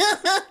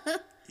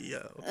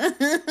 Yo,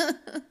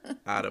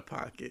 out of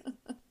pocket.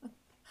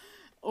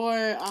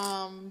 or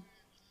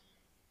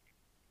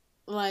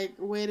like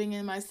waiting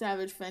in my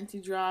Savage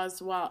Fenty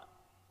drawers while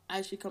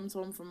as she comes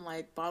home from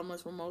like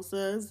bottomless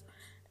mimosas.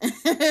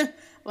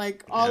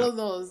 Like all Yeah, of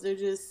those, they're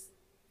just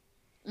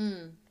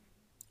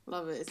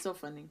love it. It's so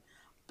funny.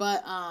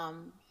 But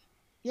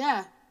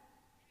yeah,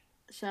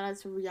 shout out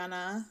to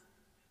Rihanna.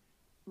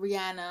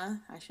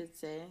 Rihanna, I should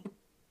say.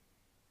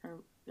 Her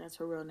that's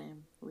her real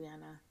name,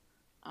 Rihanna.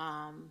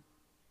 Um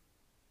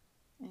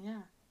and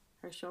yeah,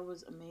 her show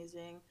was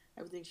amazing.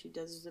 Everything she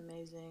does is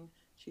amazing.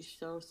 She's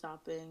show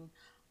stopping.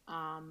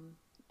 Um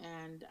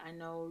and I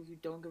know you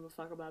don't give a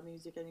fuck about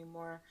music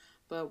anymore,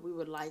 but we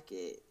would like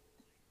it.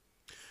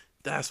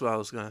 that's what I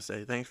was gonna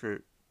say. Thanks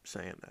for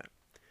saying that.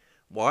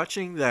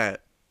 Watching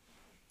that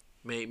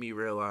made me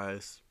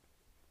realize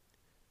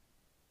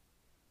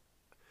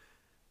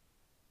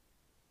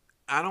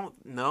I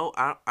don't know.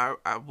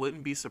 I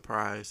wouldn't be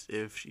surprised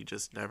if she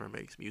just never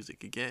makes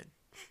music again.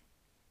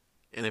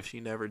 And if she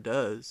never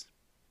does,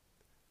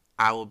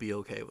 I will be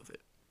okay with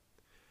it.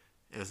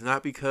 And it's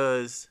not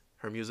because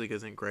her music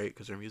isn't great,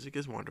 because her music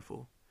is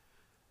wonderful.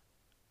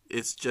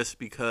 It's just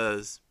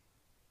because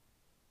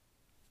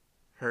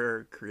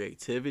her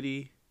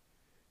creativity,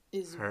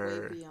 Is way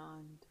her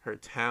beyond. her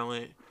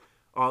talent,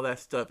 all that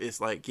stuff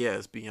is like, yeah,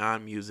 it's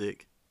beyond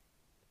music.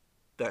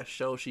 That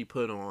show she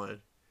put on,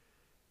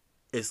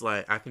 it's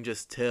like I can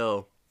just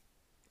tell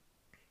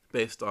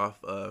based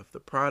off of the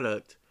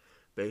product,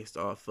 based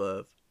off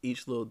of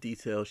each little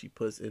detail she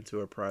puts into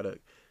her product,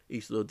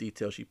 each little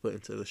detail she put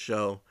into the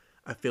show.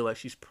 I feel like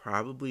she's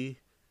probably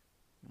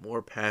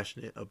more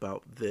passionate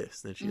about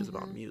this than she is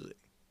about Mm-hmm. music.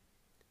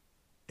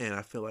 And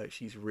I feel like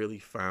she's really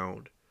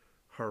found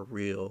her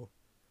real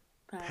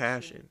Passion.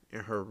 passion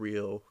and her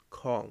real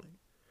calling.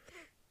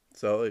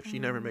 So if she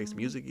never makes Mm,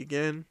 music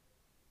again,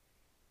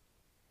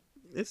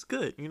 it's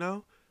good,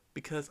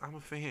 because I'm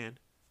a fan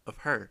of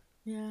her.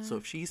 So yes.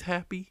 if she's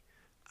happy,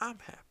 I'm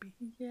happy,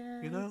 you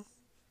Yes. know?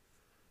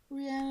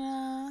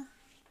 Rihanna,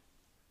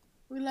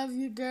 we love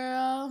you,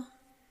 girl.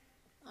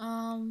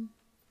 Um,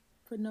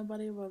 put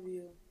nobody above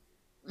you.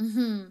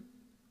 Mm-hmm.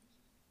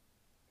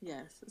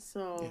 Yes. Yeah.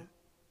 So,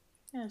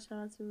 yeah, shout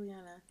out to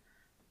Rihanna.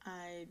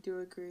 I do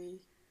agree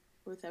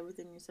with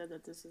everything you said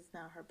that this is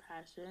now her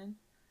passion.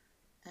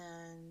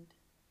 And,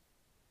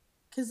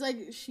 cause like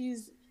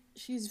she's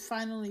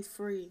finally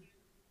free.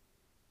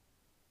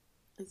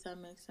 If that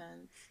makes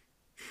sense.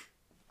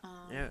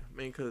 Yeah, I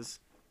mean, because,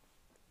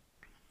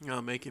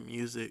 making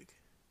music,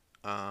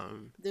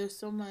 um, There's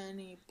so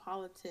many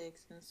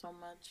politics and so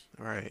much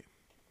right.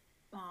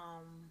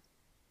 um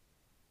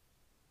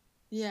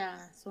yeah,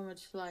 so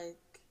much like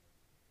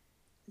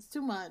it's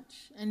too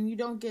much and you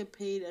don't get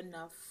paid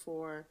enough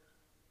for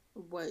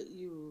what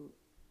you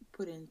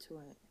put into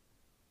it.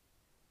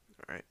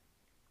 Right.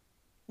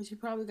 And she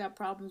probably got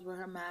problems with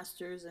her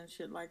masters and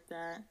shit like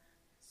that.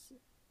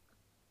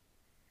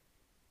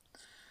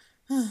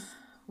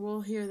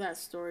 We'll hear that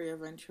story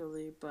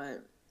eventually,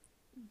 but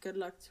good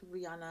luck to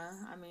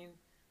Rihanna. I mean,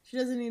 she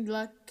doesn't need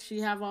luck. She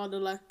have all the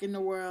luck in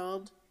the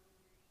world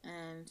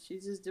and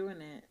she's just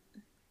doing it.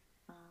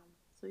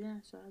 So yeah,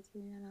 shout out to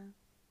Rihanna.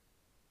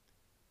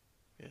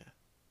 Yeah.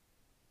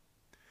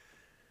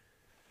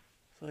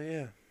 So,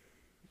 yeah.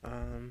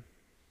 Um,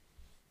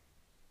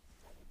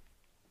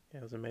 yeah,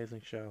 it was an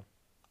amazing show.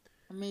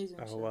 Amazing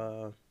I'll, show.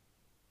 uh,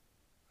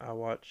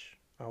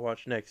 I'll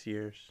watch next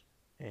year's.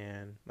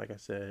 And like I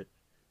said,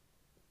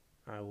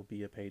 I will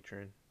be a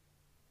patron.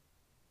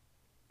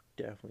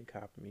 Definitely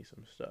copy me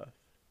some stuff.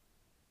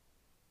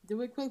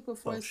 Do it quick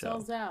before For it show.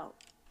 sells out.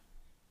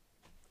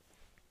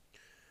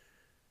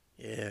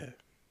 Yeah.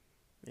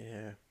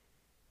 Yeah.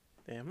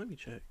 Damn, let me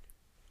check.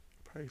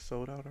 Probably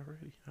sold out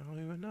already. I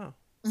don't even know.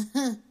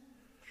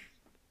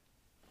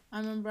 I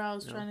remember I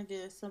was No. trying to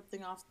get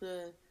something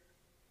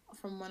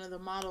from one of the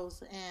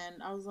models,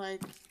 and I was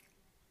like,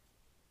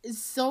 "It's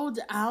sold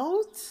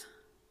out?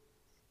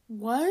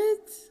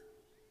 What?"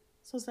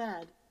 So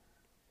sad.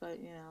 But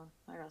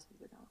I got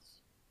something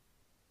else.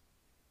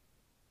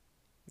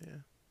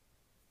 Yeah.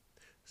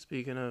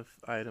 Speaking of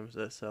items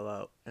that sell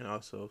out and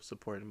also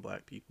supporting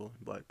black people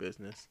and black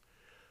business,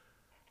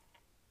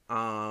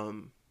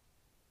 um,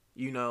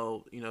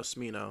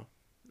 Smino,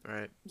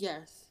 right?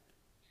 Yes.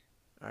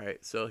 All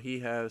right, so he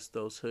has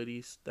those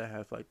hoodies that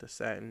have like the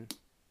satin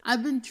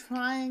I've been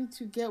trying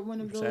to get one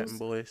of satin those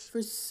boys.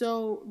 for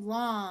so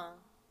long.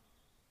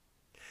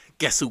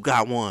 Guess who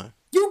got one?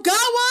 You got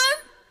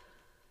one?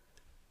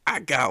 I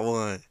got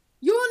one.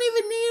 You don't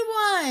even need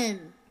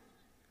one.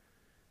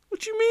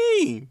 What you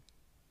mean?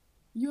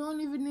 You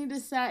don't even need a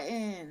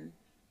satin.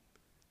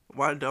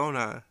 Why don't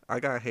I?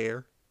 I got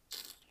hair.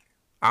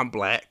 I'm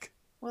black.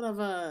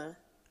 Whatever.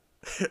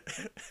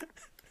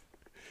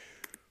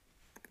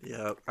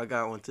 Yep, I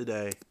got one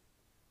today.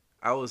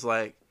 I was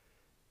like,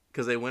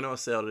 because they went on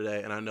sale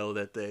today, and I know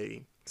that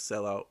they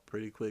sell out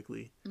pretty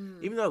quickly.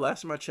 Even though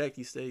last time I checked,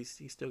 he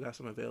still got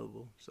some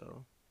available,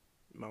 so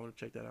you might want to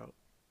check that out.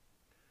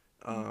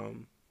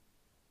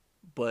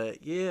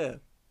 But yeah,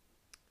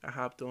 I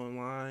hopped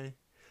online.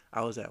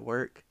 I was at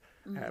work.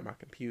 I had my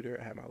computer.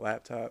 I had my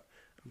laptop.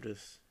 I'm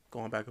just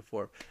going back and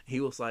forth. He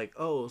was like,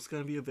 "Oh, it's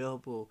gonna be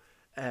available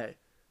at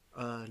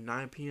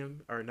 9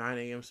 p.m. or 9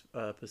 a.m.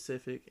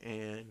 Pacific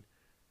and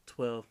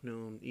 12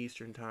 noon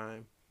Eastern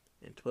time."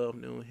 And 12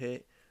 noon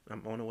hit.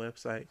 I'm on the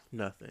website.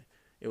 Nothing.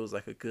 It was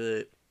like a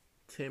good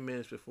 10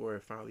 minutes before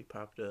it finally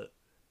popped up.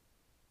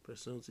 But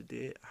as soon as it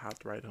did, I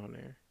hopped right on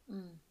there.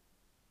 And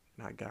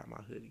I got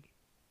my hoodie.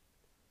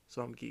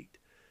 So I'm geeked.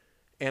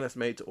 And it's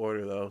made to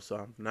order though, so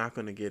I'm not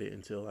gonna get it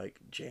until like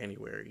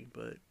January,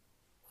 but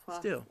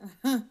still.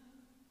 But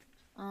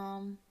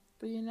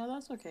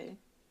that's okay.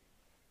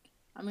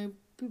 I mean,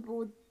 people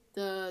with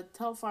the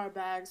Telfar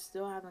bags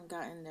still haven't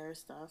gotten their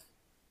stuff.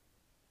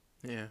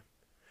 Yeah.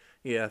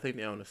 Yeah, I think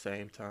they're on the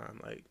same time.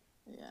 Like,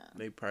 yeah,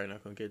 they probably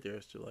not gonna get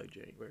theirs till like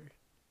January.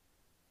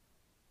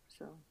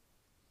 So,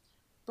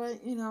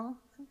 but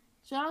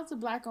shout out to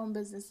black-owned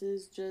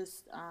businesses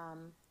just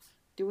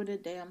doing a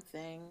damn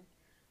thing.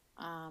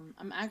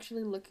 I'm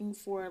actually looking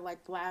for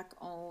like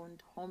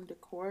black-owned home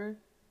decor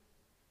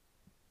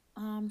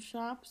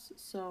shops.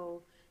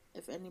 So,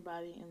 if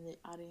anybody in the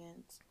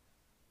audience,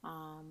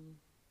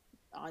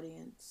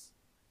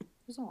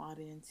 there's no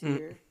audience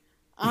here.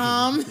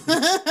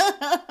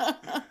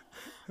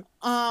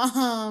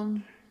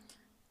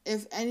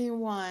 If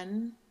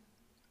anyone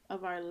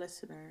of our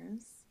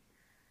listeners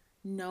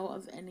know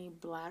of any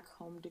black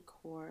home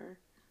decor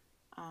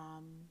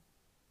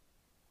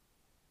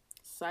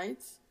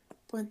sites,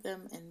 point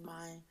them in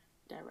my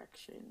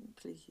direction,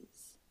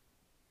 please.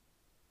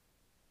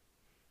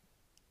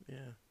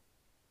 Yeah.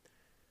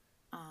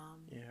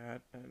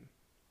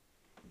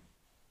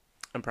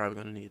 I'm probably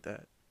gonna need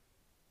that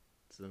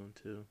soon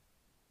too.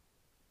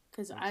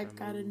 Because I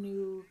got a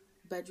new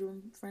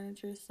bedroom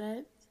furniture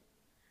set,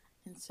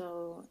 and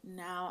so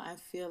now I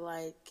feel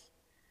like,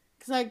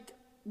 cause like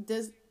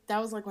that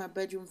was like my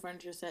bedroom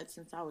furniture set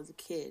since I was a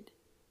kid.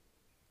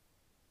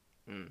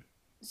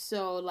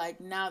 So like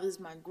now this is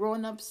my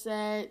grown up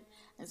set,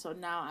 and so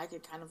now I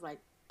could kind of like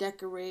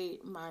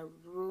decorate my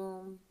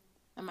room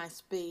and my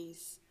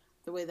space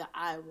the way that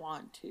I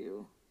want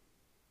to,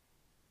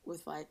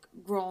 with like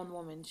grown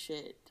woman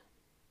shit.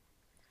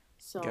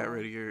 So got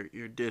rid of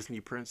your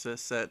Disney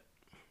princess set.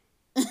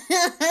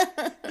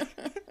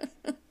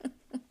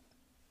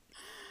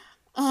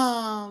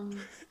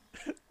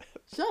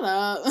 Shut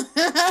up.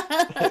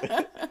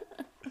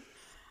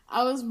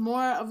 I was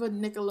more of a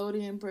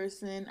Nickelodeon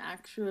person,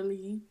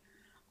 actually.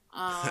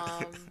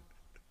 I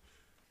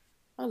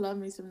love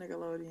me some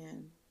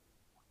Nickelodeon.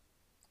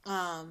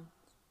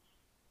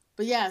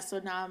 But yeah, so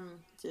now I'm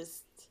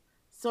just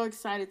so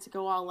excited to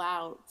go all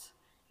out,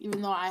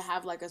 even though I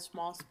have like a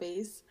small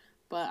space,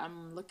 but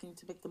I'm looking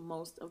to make the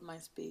most of my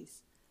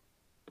space.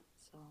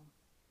 So,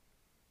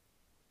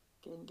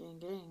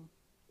 gang.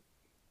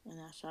 And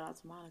I shout out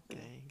to Monica.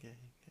 Gang.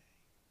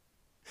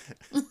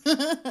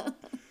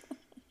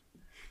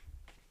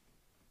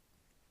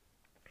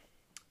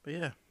 But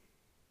yeah.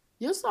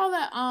 You saw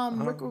that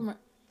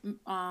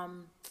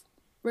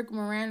Rick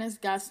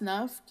Moranis got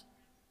snuffed?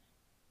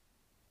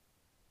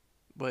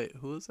 Wait,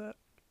 who is that?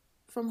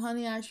 From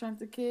Honey, I Shrunk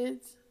the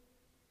Kids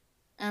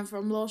and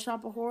from Little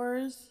Shop of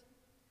Horrors.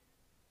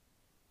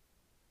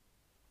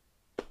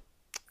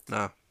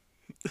 Nah.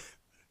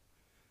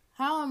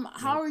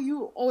 How are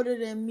you older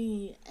than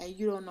me and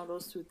you don't know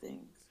those two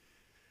things?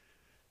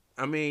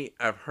 I mean,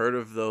 I've heard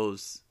of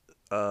those.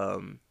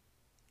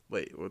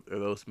 Wait, are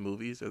those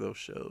movies or those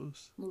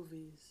shows?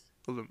 Movies.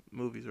 Those are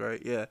movies,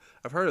 right? Yeah,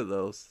 I've heard of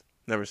those.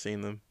 Never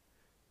seen them.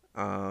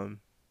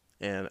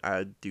 And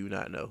I do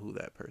not know who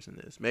that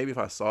person is. Maybe if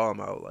I saw him,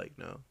 I would like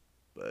know,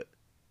 but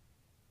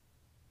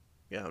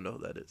yeah, I don't know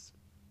who that is.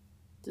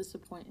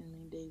 Disappointing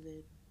me,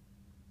 David.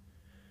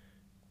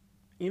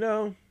 You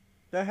know,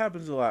 that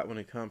happens a lot when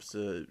it comes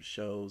to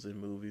shows and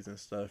movies and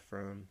stuff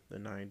from the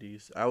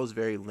 90s. I was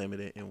very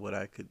limited in what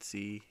I could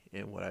see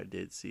and what I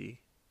did see.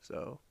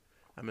 So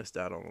I missed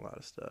out on a lot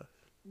of stuff.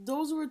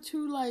 Those were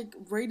two like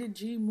rated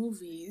G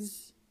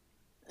movies.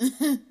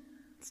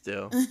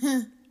 Still,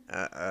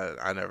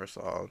 I never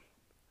saw.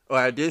 Oh,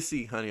 I did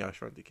see Honey, I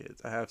Shrunk the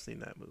Kids. I have seen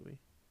that movie.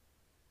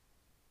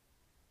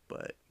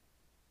 But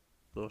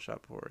Little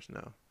Shop of Horrors,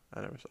 no.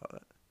 I never saw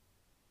that.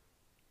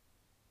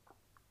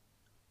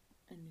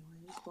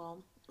 Anyways,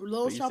 well,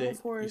 Little But Shop of you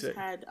Horrors said,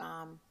 had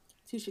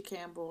Tisha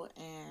Campbell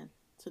and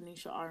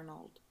Tanisha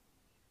Arnold.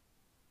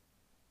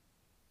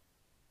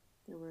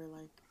 They were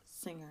like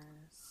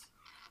singers.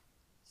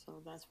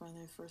 So that's when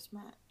they first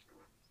met.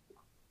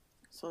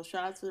 So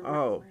shout out to Rick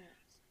oh,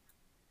 Moranis.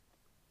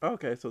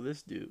 okay, so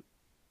this dude,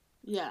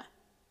 Yeah.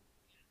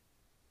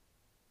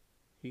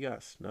 he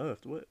got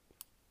snuffed. What?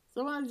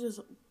 Someone just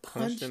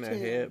Punched in punched the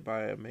head him.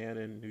 by a man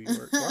in New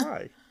York.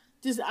 Why?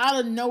 Just out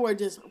of nowhere,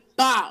 just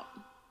BOW!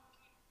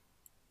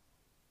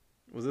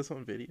 Was this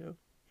on video?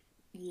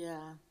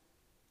 Yeah.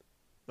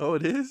 Oh,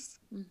 it is?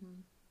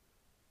 Hmm.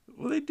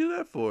 What they do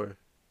that for?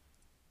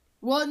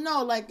 Well,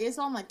 no, like it's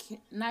on like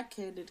not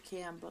candid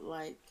cam, but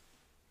like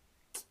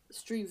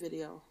street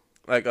video.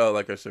 Like, oh,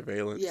 like a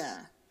surveillance?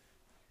 Yeah.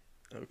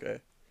 Okay.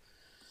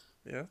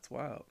 Yeah, that's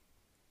wild.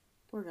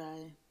 Poor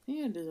guy. He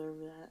didn't deserve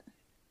that.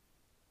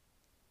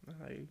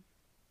 Nah, he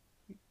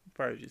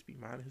probably just be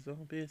minding his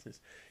own business.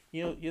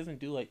 You know, he doesn't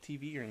do like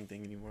TV or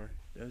anything anymore,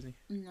 does he?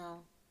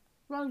 No.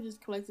 Probably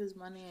just collected his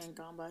money and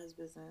gone about his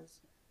business.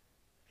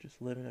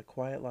 Just living a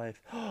quiet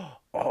life.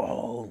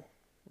 Oh,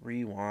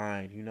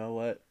 rewind. You know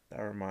what?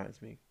 That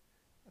reminds me.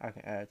 I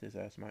can add this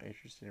as my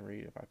interesting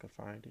read if I can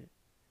find it.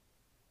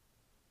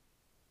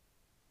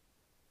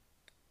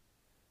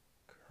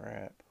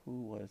 Crap.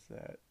 Who was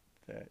that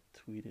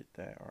tweeted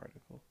that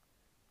article?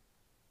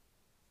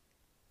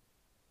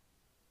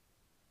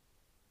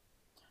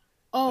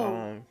 Oh.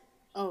 Um,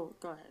 Oh,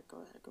 go ahead, go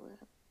ahead, go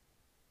ahead.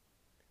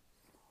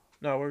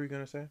 no, what were you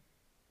gonna say?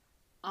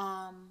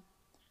 Um,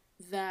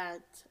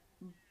 that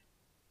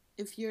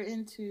if you're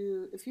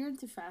into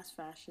fast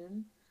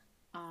fashion,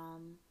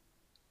 um,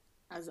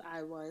 as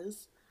I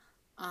was,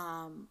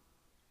 um,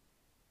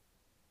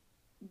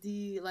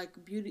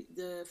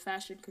 the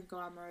fashion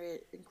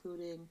conglomerate,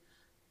 including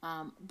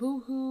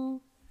Boohoo,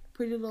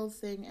 Pretty Little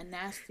Thing, and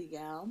Nasty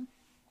Gal,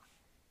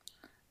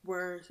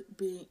 were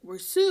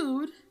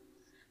sued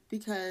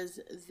because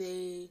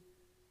they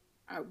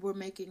were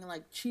making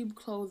like cheap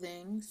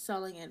clothing,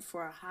 selling it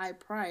for a high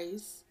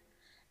price,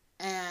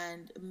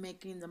 and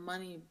making the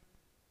money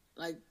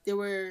like they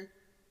were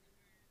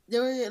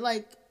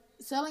like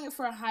selling it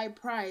for a high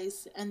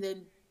price and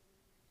then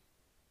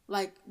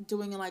like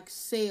doing like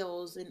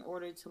sales in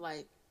order to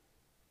like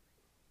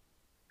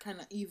kind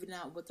of even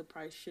out what the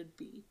price should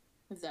be,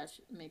 if that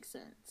makes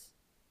sense.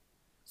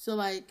 So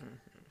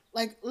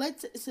Mm-hmm.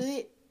 let's so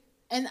they,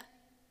 and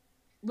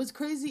what's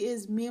crazy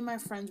is me and my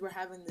friends were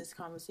having this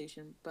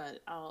conversation, but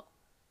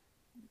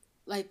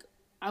like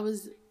I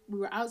was we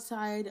were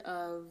outside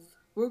of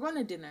we were going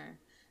to dinner,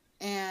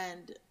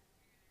 and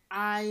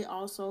I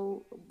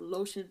also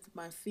lotioned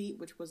my feet,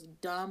 which was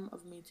dumb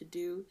of me to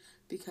do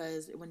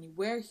because when you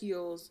wear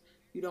heels,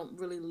 you don't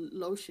really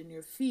lotion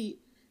your feet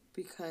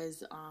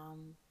because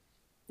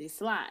they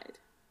slide,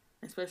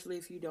 especially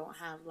if you don't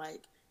have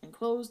like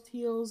enclosed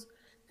heels,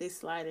 they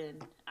slide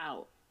in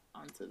out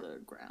onto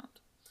the ground.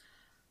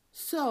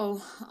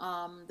 So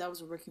that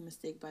was a rookie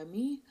mistake by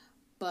me,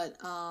 but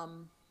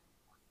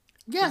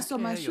But yeah. you So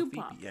can't my have your shoe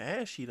feet be popped,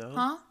 ashy though.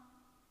 huh?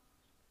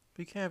 But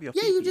you can't have your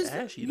Yeah, feet be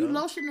ashy you though.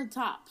 lotion the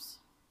tops.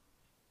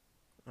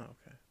 Oh,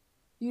 okay.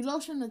 You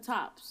lotion the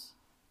tops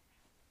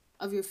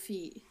of your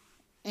feet,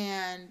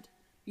 and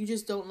you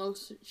just don't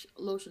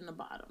lotion the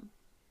bottom.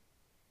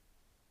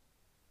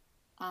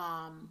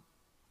 Um.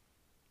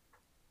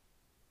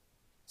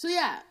 So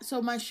yeah,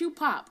 so my shoe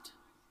popped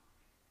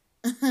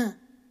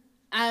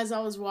as I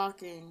was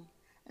walking,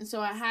 and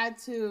so I had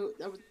to.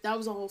 That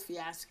was a whole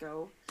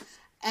fiasco,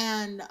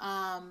 and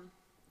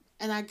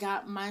and I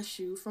got my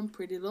shoe from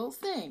Pretty Little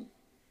Thing,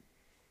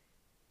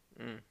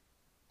 Mm.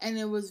 and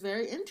it was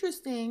very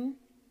interesting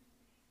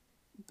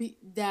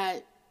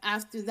that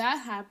after that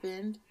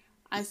happened,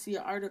 I see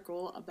an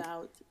article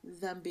about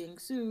them being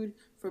sued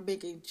for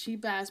making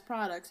cheap ass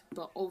products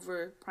but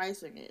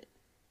overpricing it.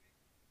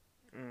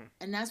 Mm.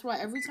 And that's why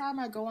every time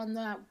I go on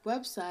that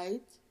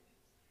website,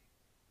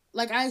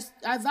 like I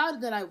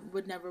vowed that I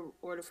would never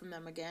order from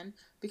them again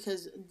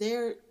because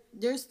their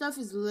stuff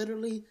is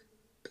literally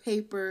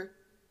paper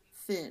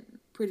thin,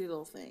 Pretty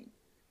Little Thing.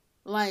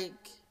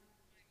 Like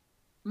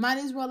might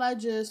as well I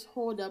just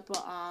hold up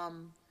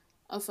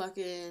a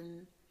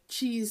fucking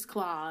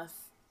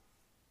cheesecloth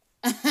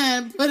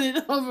and put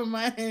it over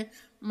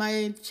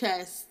my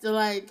chest.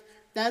 Like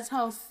that's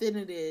how thin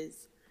it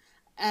is,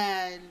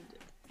 and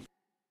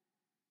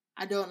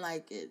I don't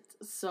like it.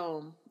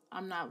 So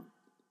I'm not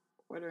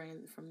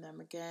ordering from them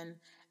again,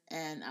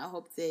 and I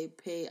hope they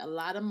pay a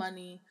lot of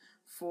money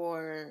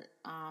for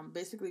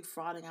basically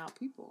frauding out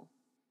people.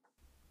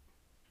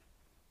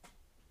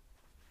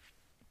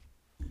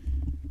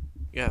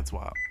 Yeah, it's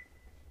wild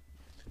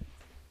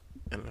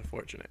and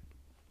unfortunate.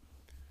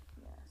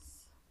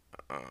 Yes.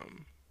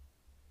 Um,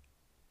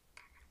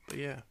 but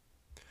yeah.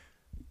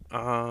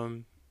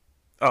 Um,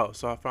 oh,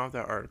 so I found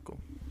that article.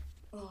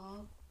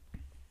 Uh,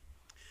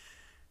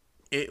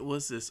 It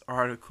was this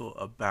article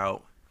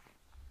about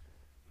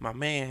my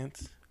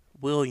man's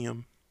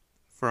William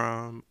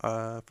from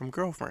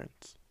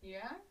Girlfriends.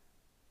 yeah.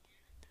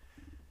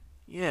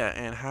 Yeah,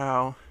 and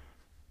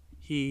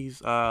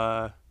he's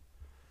how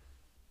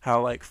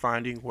like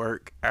finding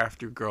work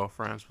after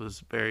Girlfriends was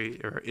very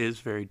or is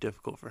very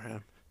difficult for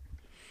him.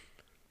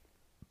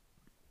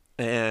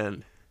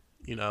 And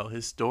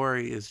his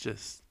story is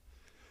just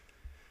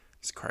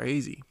it's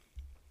crazy.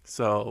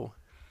 So,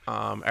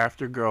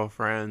 after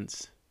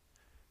Girlfriends,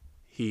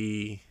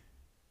 he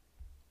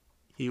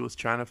he was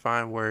trying to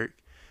find work.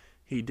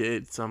 He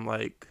did some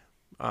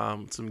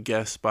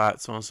guest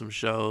spots on some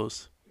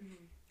shows,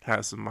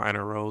 had some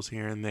minor roles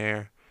here and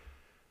there.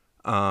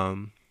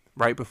 Um,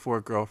 right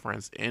before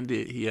Girlfriends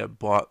ended, he had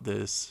bought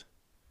this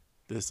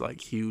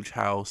like huge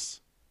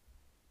house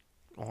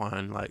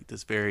on like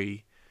this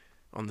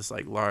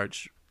like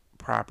large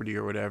property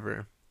or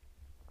whatever.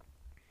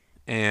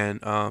 And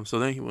so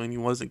then when he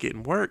wasn't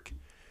getting work,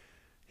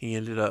 he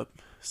ended up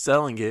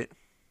selling it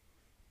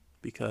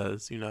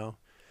because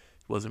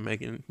wasn't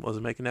making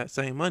that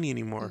same money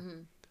anymore.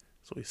 Mm-hmm.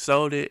 So he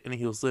sold it and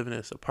he was living in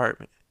his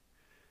apartment.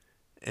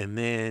 And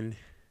then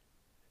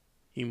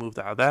he moved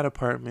out of that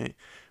apartment,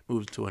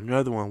 moved to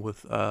another one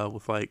with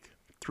like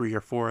 3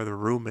 or 4 other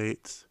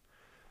roommates.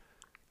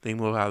 Then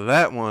he moved out of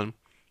that one,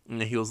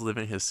 and then he was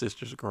living in his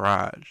sister's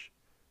garage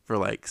for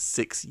like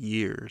 6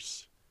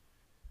 years.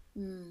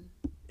 Mm.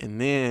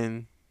 And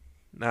then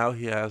now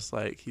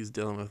he's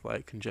dealing with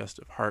like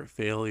congestive heart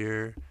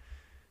failure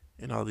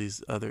and all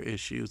these other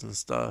issues and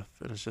stuff.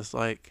 And it's just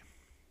like,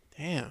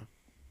 damn,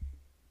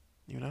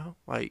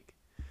 like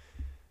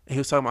he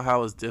was talking about how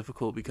it was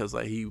difficult because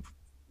like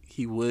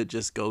he would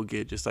just go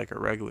get just like a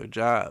regular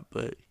job,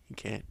 but he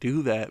can't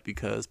do that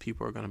because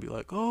people are gonna be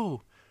like,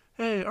 oh,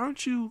 hey,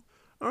 aren't you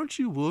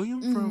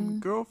William from Mm-hmm.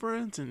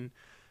 Girlfriends? And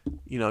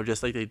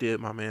just like they did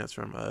my man's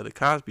from the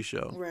Cosby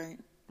Show Right.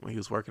 when he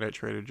was working at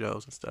Trader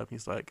Joe's and stuff.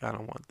 He's like, I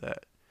don't want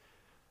that.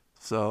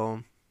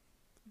 So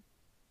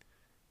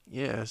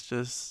yeah,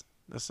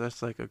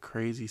 that's like a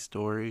crazy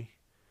story.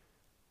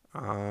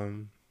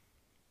 Um,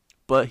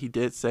 but he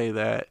did say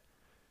that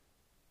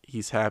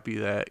he's happy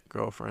that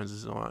Girlfriends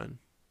is on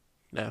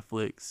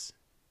Netflix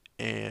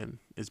and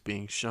it's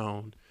being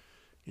shown,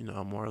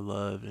 more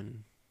love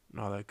and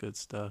all that good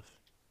stuff.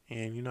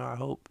 And I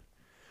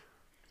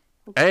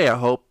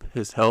hope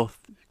his health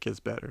gets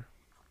better.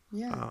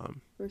 Yeah,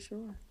 Um, for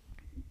sure.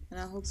 And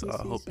I hope so he I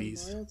sees hope some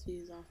he's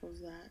royalties off of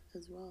that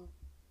as well.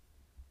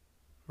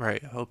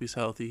 right. I hope he's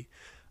healthy.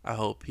 I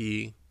hope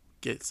he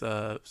gets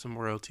some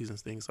royalties and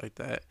things like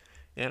that.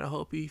 And I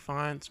hope he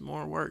finds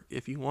more work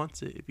if he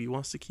wants it. If he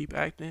wants to keep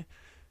acting,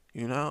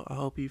 I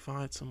hope he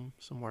finds some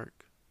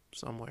work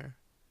somewhere,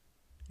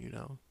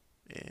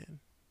 and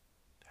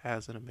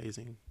has an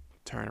amazing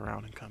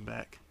turnaround and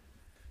comeback.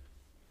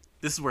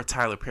 This is where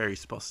Tyler Perry's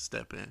supposed to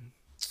step in,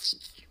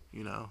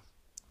 you know.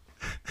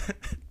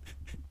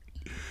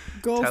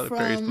 Go Tyler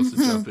Perry's supposed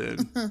to jump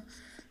from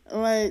in.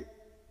 like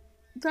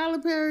Tyler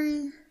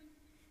Perry.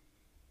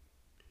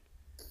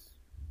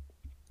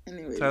 Tyler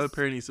Anyways.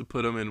 Perry needs to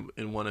put him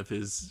in one of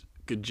his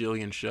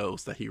gajillion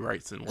shows that he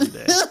writes in one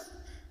day.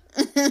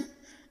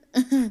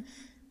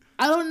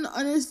 I don't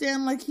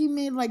understand. Like he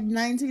made like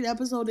 19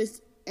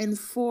 episodes in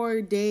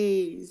 4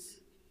 days.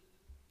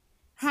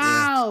 Yeah.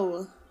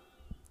 How?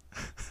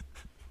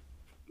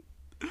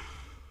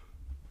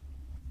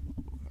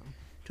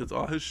 Because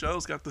all his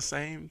shows got the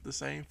same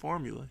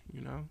formula,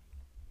 the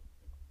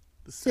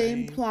Same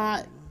same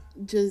plot,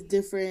 formula. just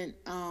different.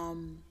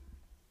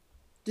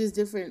 Just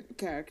different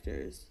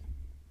characters.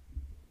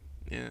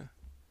 Yeah.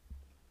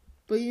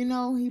 But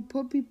he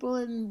put people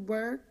in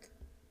work.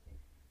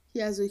 He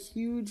has a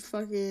huge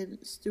fucking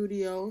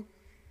studio.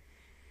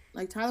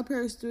 Like Tyler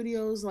Perry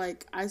Studios,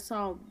 like I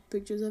saw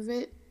pictures of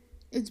it.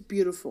 It's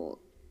beautiful.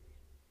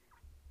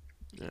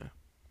 Yeah.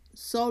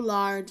 So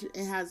large.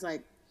 It has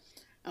like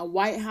a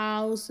White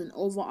House, an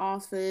Oval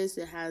Office.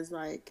 It has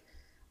like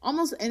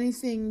almost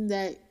anything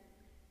that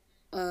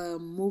a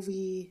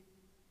movie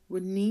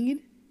would need.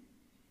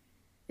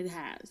 It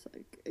has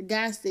like a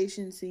gas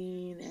station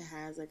scene. It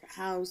has like a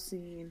house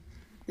scene,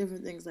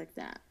 different things like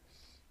that.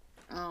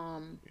 Yeah.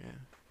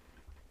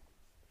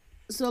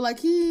 So like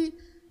he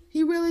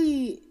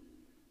really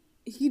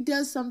he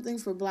does something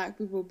for black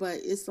people, but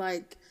it's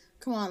like,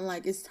 come on,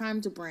 like it's time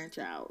to branch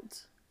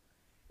out.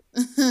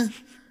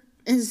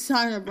 It's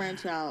time to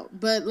branch out.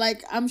 But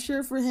like I'm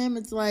sure for him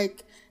it's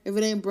like if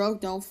it ain't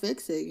broke, don't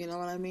fix it. You know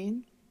what I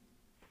mean?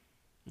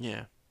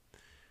 Yeah.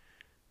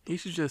 He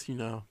should just,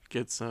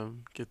 get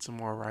some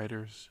more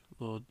writers,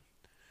 a little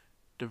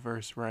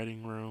diverse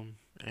writing room,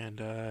 and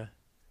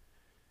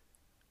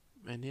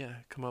yeah,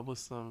 come up with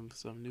some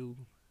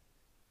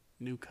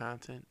new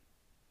content,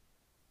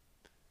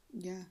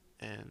 Yeah.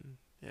 and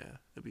yeah,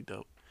 it'd be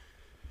dope.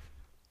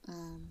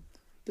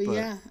 But But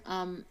yeah,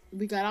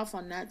 we got off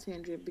on that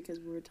tangent because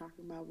we were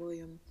talking about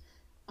William,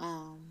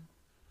 um,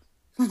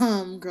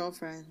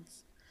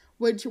 Girlfriends,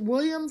 which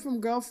William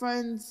from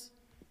Girlfriends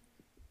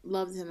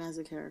loved him as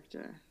a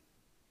character.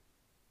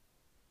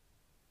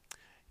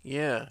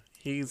 yeah,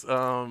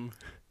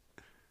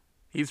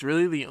 he's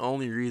really the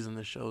only reason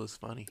the show is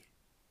funny.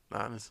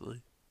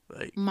 Honestly,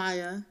 like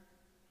Maya,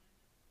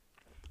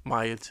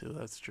 Maya too.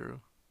 That's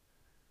true.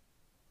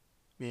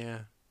 Yeah,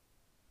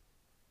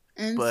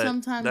 and but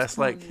sometimes that's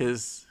like Tony.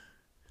 his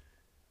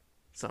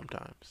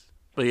sometimes.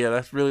 But yeah,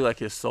 that's really like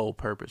his sole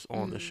purpose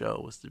on the Mm,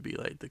 show was to be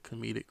like the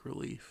comedic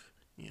relief.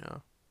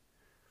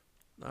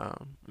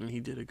 And he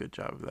did a good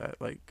job of that.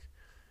 Like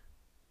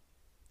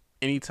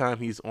anytime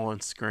he's on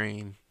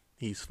screen,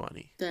 he's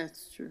funny.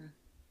 that's true.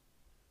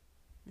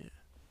 Yeah,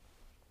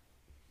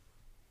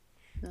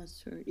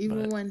 That's true.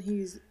 Even but when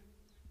he's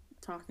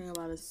talking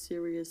about a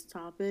serious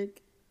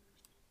topic,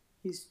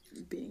 he's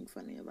being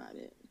funny about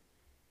it.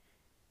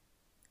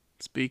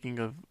 speaking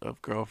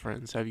of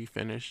girlfriends, have you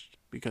finished?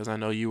 Because I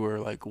know you were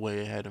like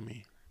way ahead of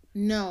me.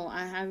 No,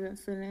 I haven't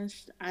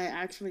finished. I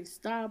actually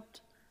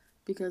stopped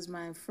because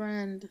my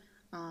friend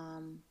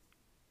um,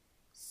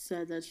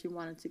 said that she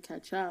wanted to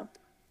catch up,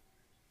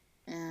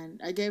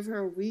 and I gave her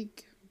a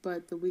week,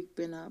 but the week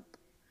been up,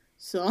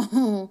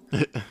 so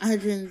I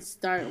can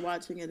start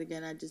watching it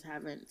again. I just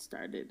haven't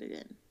started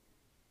again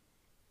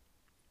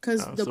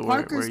because Oh, the so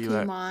where Parkers are you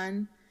came at?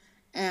 on,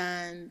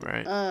 and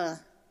Right.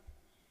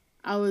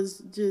 I was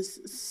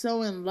just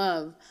so in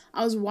love.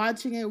 I was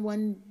watching it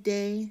one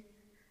day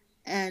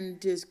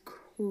and just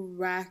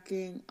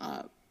cracking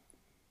up.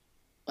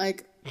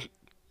 Like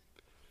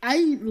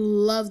I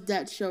loved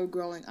that show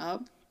growing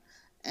up,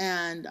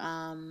 and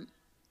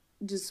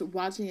just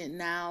watching it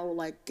now,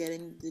 like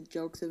getting the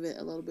jokes of it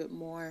a little bit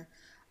more.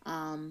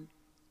 Um,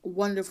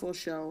 Wonderful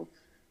show.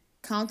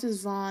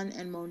 Countess Vaughn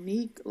and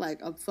Monique,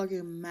 like a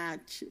fucking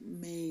match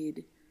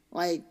made.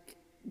 Like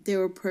they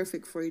were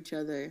perfect for each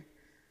other.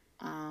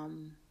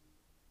 Um,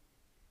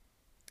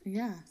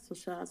 yeah, so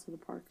shout out to the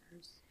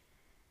Parkers.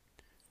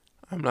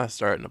 I'm not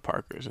starting the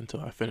Parkers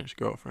until I finish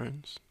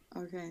Girlfriends.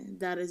 Okay,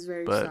 that is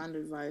very But sound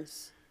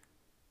advice.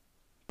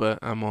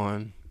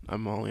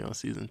 I'm only on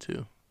season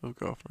 2 of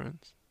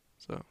Girlfriends.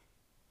 So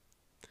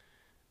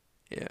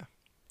yeah.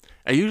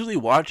 I usually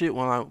watch it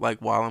when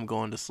while I'm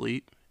going to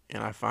sleep,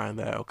 and I find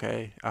that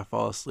okay, I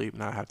fall asleep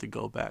and I have to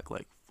go back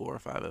like 4 or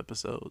 5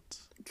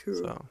 episodes. True.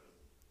 So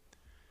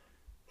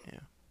yeah.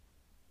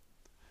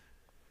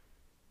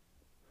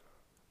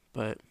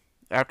 But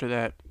after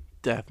that,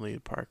 definitely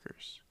the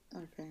Parkers.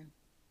 Okay.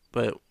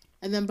 But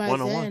And then by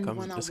 101 then, comes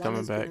one on is one coming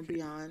is going to back.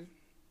 be on,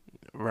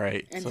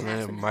 Right. and So then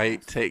half it and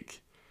might half.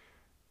 take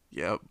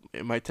yep,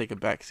 it might take a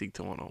backseat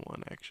to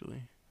 101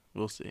 actually.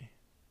 We'll see.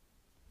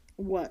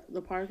 What,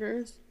 the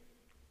Parkers?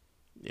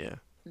 Yeah.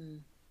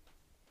 Mm.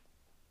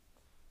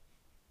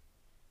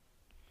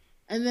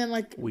 And then,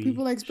 like, We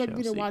people expect shall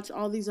me to see. watch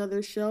all these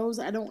other shows.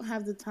 I don't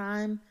have the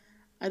time.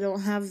 I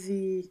don't have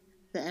the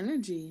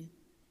energy.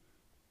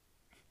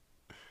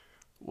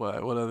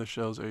 What other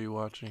shows are you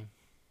watching?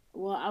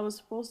 Well, I was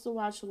supposed to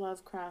watch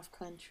Lovecraft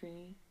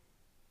Country.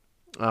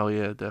 Oh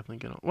yeah, definitely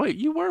get on. Wait,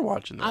 you were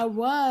watching I that.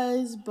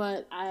 was,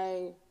 but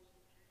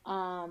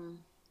um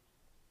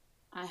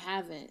I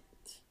haven't.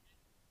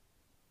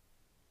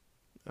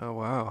 Oh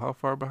wow, how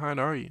far behind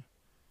are you?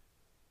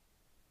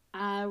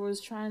 I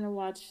was trying to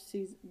watch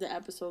the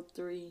episode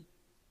 3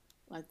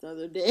 like the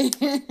other day.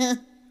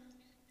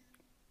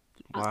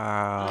 I,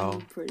 I'm Wow.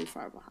 pretty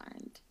far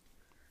behind.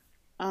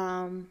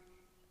 Um,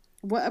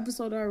 what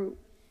episode are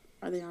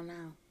they on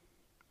now?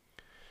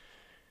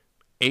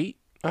 8,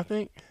 I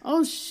think.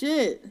 Oh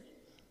shit!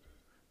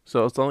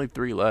 So it's only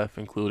 3 left,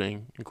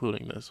 including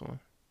this one.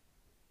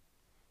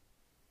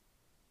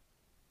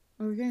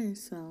 Okay,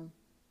 so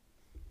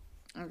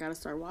I gotta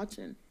start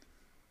watching.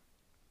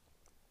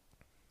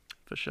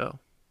 For sure.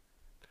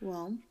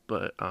 Well,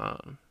 But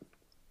I'm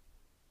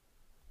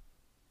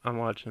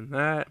watching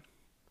that.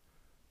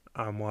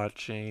 I'm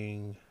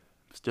watching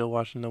still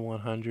watching the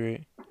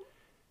 100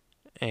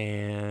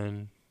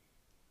 and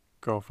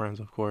Girlfriends,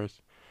 of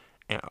course.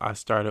 And I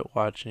started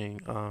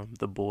watching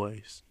The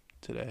Boys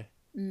today.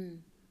 mm,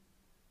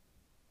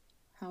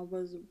 how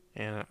was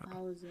And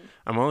how was it?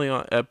 I'm only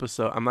on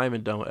episode I'm not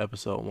even done with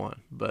episode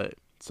 1, but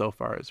so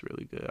far it's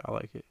really good. I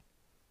like it.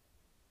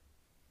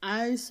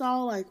 I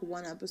saw like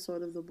one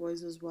episode of The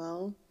Boys as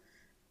well,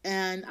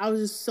 and I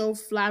was just so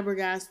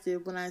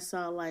flabbergasted when I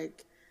saw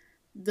like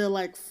the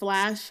like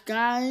Flash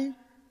guy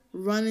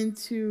run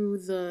into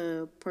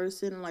the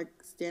person like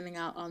standing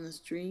out on the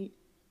street,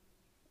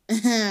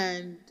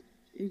 and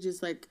he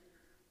just like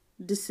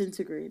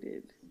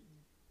disintegrated.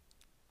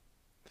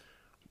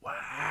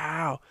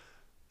 Wow.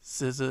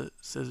 SZA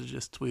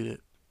just tweeted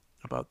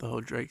about the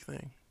whole Drake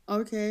thing.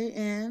 Okay,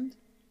 and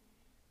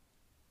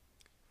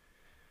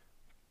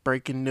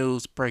Breaking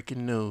news,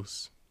 breaking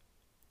news.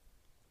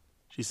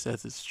 She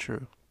says it's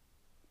true.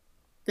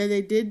 that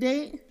they did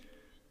date.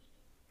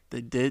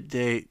 They did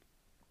date,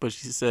 but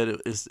she said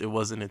it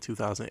wasn't in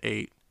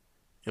 2008.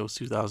 It was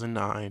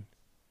 2009.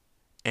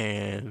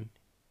 and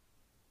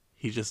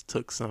he just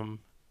took some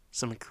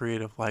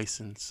creative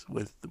license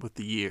with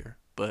the year,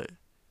 but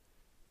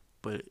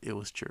it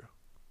was true.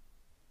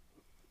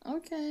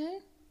 Okay.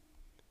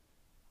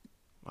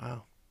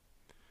 Wow.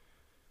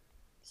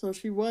 So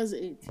she was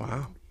 18.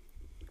 Wow.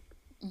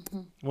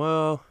 Mm-hmm.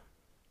 Well,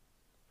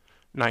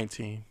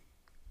 19.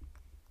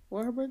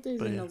 Well, her birthday's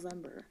But in yeah,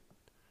 November.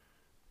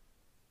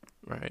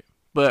 right.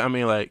 But I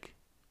mean, like,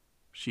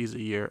 she's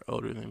a year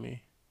older than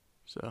me,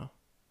 so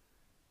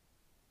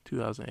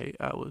 2008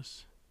 I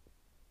was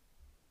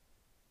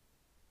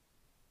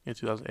in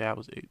 2008 I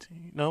was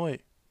 18. No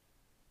wait,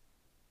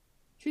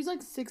 She's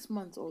like 6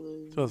 months older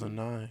than you.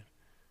 2009.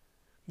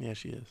 Yeah,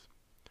 she is.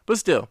 But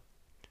still,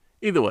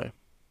 either way,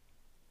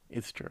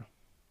 it's true.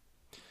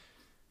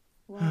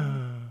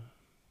 Well,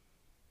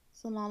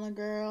 Solana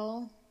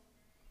girl.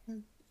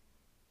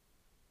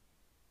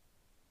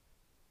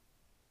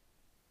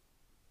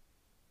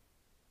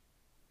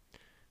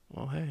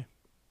 Well, hey.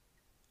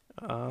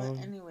 But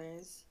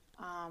anyways,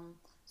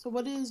 so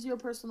what is your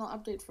personal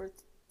update for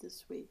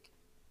this week?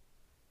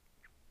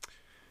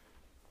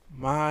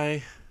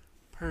 My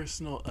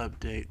personal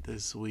update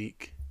this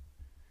week.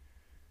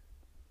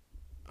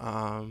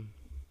 Um,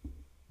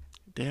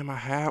 damn, I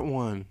had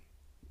one.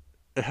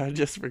 I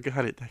just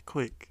forgot it that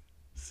quick.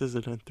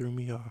 Scissor done threw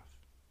me off.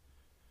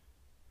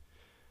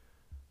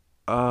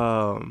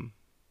 Um,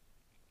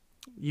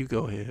 you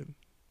go ahead.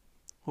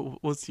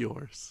 What's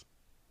yours?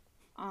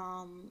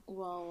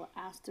 Well,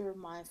 after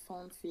my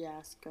phone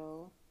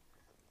fiasco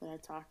that I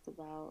talked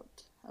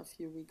about a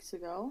few weeks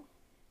ago,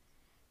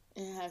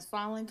 it has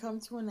finally come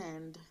to an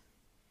end.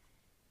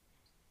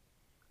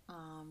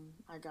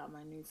 I got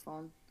my new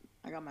phone.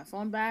 I got my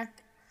phone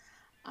back.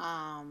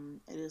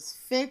 It is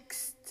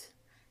fixed.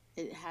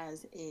 It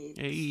has a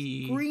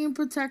Hey. screen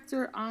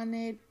protector on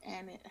it,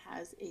 and it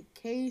has a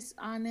case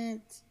on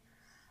it.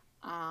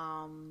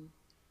 Um,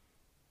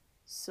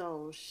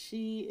 so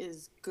she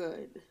is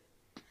good.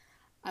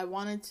 I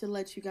wanted to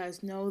let you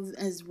guys know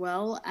as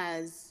well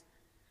as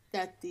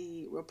that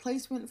the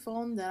replacement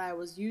phone that I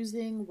was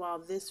using while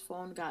this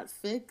phone got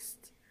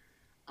fixed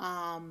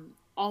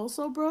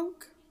also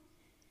broke.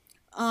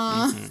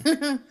 Uh,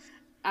 Mm-hmm.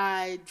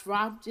 I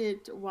dropped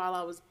it while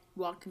I was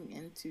walking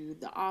into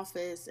the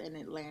office and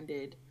it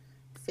landed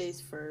face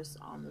first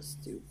on the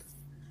stoop.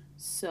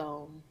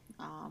 So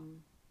um,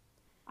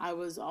 I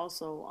was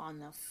also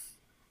on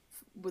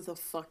with a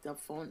fucked up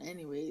phone,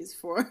 anyways,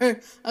 for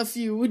a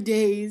few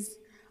days.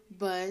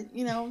 But,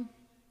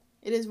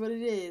 it is what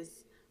it is.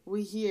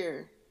 We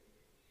here.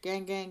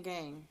 Gang, gang,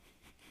 gang.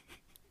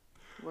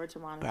 Word to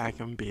Monica. Back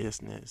in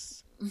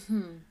business.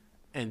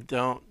 And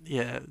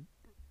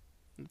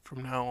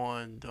from now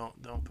on,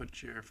 don't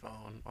put your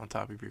phone on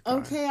top of your car.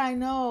 Okay, I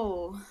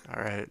know.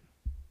 All right.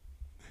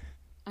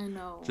 I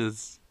know.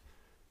 Just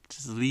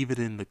leave it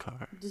in the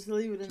car. Just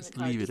leave it in the Just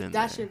car. leave it Just in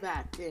dash there. it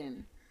back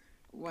in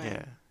when.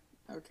 Yeah.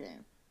 Okay.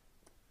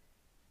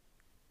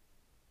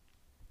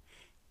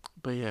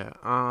 But yeah,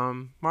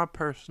 my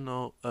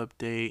personal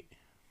update,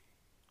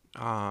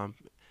 um,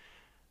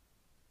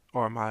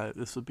 or my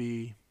this would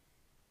be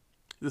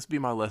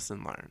my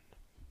lesson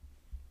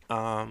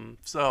learned.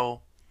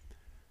 So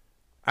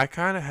I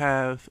kind of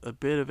have a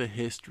bit of a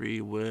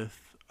history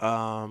with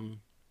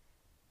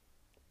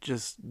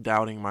just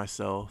doubting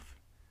myself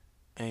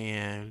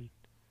and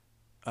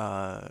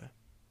uh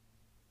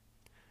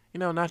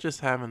not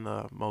just having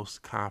the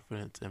most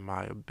confidence in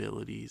my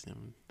abilities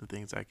and the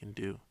things I can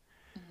do.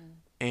 Mm-hmm.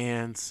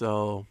 And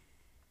so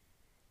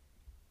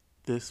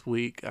this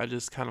week I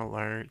just kind of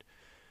learned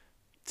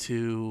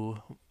to,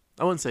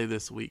 I wouldn't say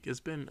this week, it's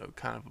been a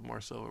kind of a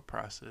more so a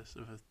process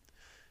of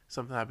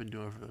something I've been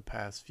doing for the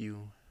past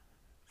few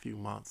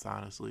months,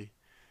 honestly.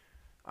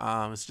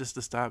 It's just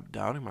to stop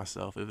doubting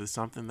myself. If it's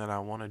something that I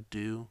want to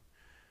do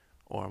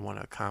or I want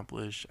to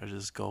accomplish, I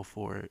just go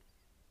for it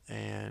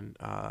and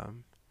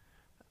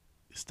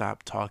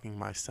stop talking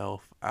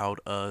myself out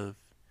of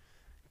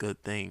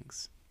good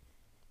things.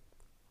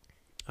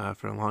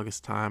 For the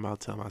longest time, I'll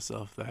tell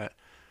myself that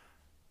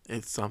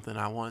it's something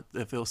I want,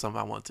 if it was something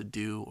I want to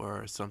do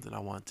or something I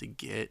want to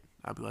get,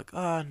 I'd be like,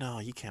 oh, no,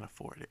 you can't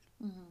afford it.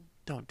 Mm-hmm.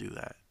 Don't do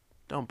that.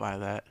 Don't buy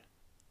that.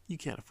 You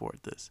can't afford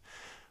this.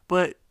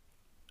 But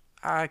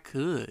I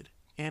could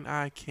and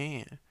I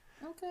can.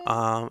 Okay.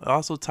 It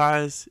also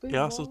ties. Big It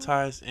also boy.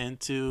 ties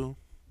into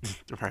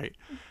right.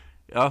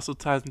 It also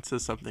ties into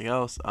something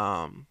else.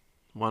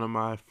 One of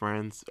my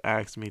friends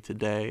asked me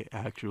today.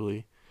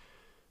 Actually,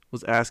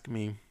 was asking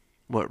me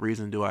what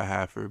reason do I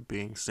have for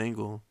being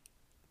single,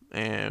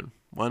 and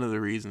one of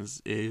the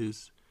reasons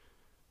is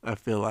I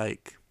feel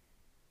like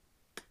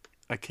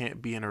I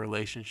can't be in a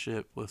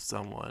relationship with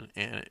someone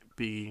and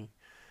be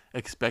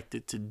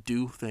expected to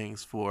do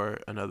things for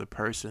another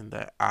person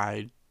that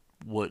I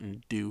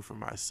wouldn't do for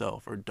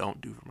myself or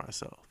don't do for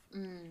myself.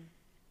 Mm.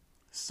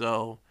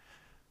 So,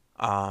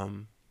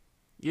 um,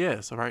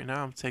 yeah, so right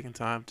now I'm taking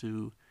time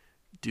to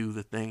do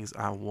the things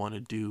I want to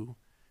do.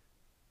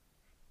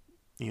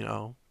 You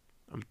know,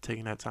 I'm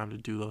taking that time to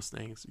do those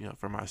things,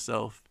 for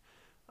myself.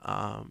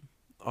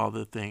 All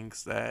the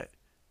things that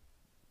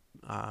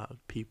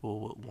people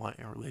would want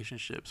in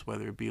relationships,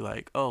 whether it be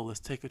like, oh, let's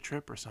take a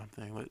trip or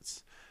something,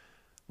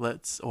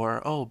 let's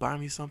or oh, buy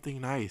me something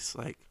nice,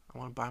 like I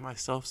want to buy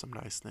myself some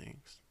nice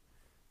things,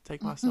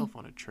 take Mm-hmm. myself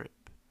on a trip,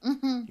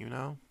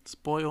 Mm-hmm.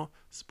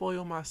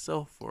 spoil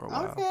myself for a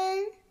while.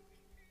 Okay.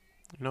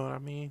 You know what I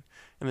mean?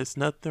 And there's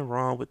nothing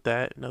wrong with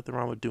that, nothing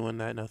wrong with doing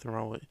that, nothing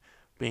wrong with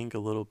being a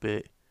little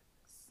bit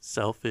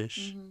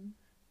selfish.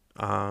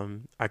 Mm-hmm.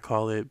 I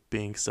call it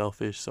being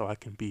selfish so I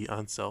can be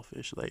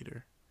unselfish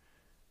later.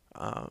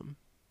 Um,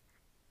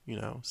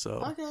 so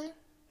Okay.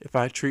 if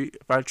I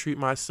treat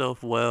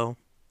myself well,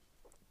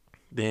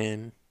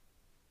 then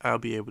I'll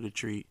be able to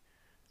treat,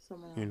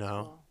 Someone you else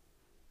know, well,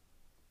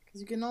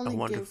 because you can a only give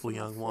wonderful from a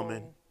young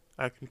woman. full.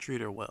 I can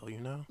treat her well.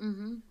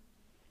 Mm-hmm.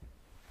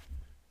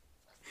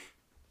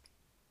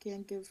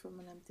 Can't give from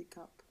an empty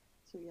cup,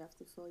 so you have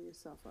to fill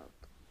yourself up.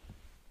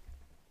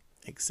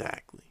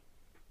 Exactly.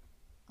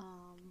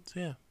 Um, So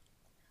yeah.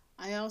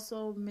 I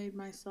also made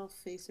myself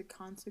face a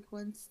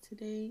consequence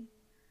today.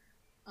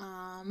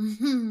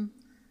 Um,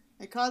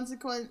 a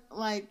consequence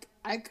like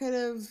I could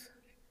have.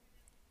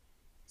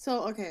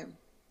 So okay,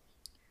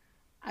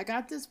 I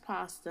got this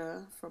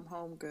pasta from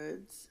Home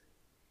Goods.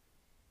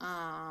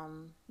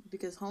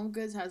 Because Home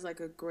Goods has like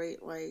a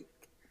great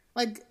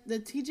like the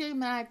TJ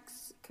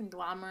Maxx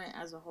conglomerate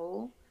as a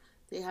whole.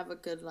 They have a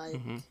good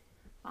Mhm.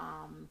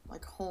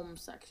 like home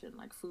section,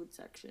 like food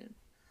section.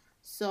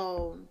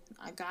 So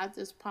I got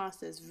this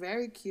pasta. It's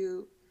very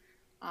cute.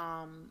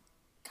 Um,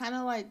 Kind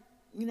of like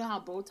you know how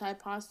bow tie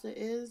pasta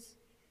is,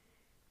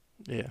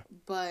 Yeah.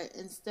 but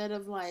instead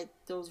of like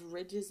those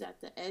ridges at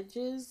the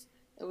edges,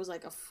 it was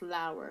like a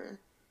flower.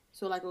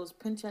 So like it was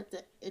pinched at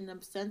the in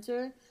the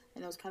center,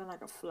 and it was kind of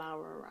like a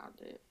flower around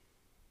it.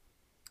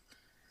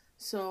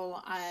 So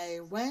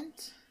I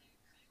went,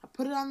 I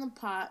put it on the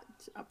pot,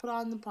 I put it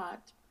on the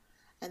pot,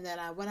 and then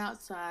I went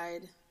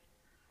outside,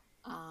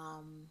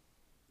 um,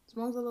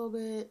 smoked a little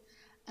bit,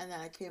 and then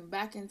I came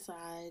back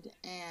inside,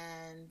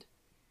 and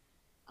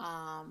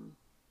um,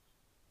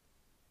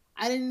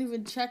 I didn't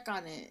even check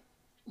on it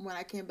when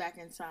I came back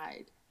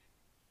inside.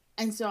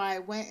 And so I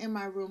went in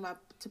my room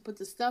up to put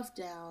the stuff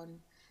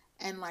down,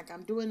 and like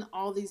I'm doing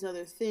all these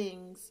other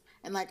things,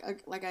 and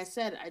like I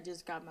said, I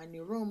just got my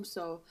new room,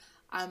 so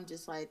I'm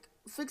just like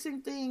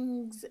fixing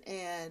things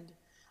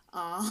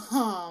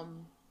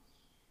um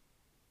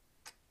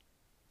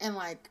and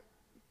like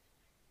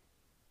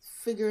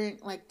figuring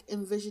like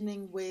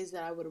envisioning ways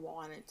that I would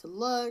want it to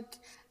look,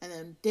 and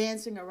then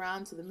dancing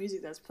around to the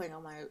music that's playing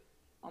on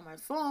my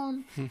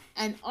phone,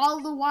 and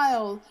all the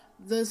while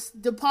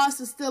the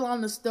pasta's still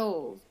on the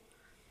stove.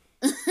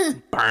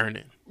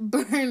 Burning.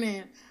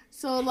 Burning.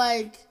 So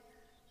like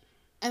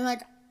and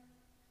like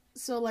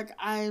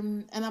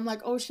I'm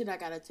like, oh shit, I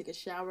gotta take a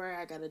shower,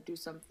 I gotta do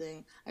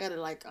something, I gotta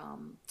like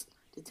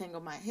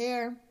detangle my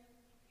hair.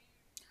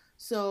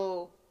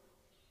 So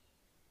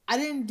I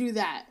didn't do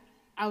that.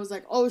 I was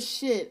like, oh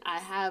shit, I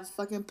have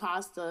fucking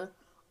pasta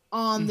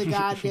on the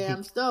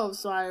goddamn stove.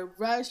 So I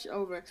rush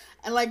over.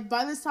 And like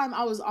by this time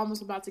I was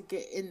almost about to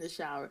get in the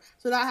shower.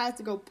 So now I had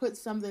to go put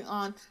something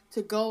on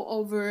to go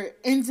over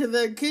into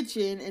the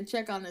kitchen and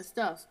check on this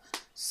stuff.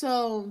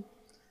 So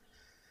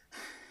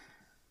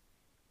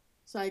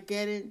I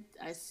get it,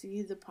 I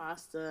see the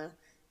pasta.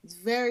 It's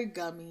very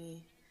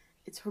gummy.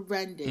 It's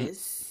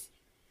horrendous.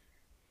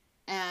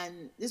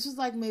 And this was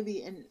like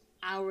maybe an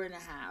hour and a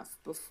half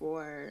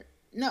before,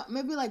 no,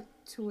 maybe like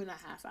 2.5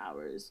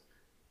 hours,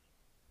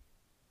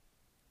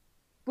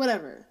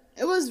 whatever.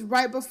 It was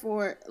right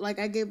before, like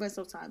I gave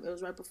myself time. It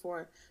was right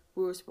before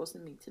we were supposed to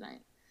meet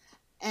tonight.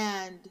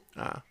 And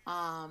Ah.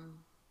 um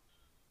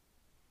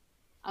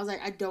I was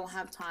like, I don't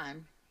have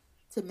time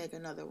to make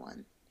another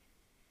one,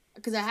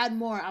 because I had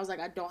more. I was like,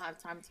 I don't have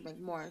time to make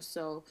more.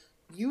 So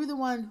you were the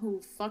one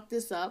who fucked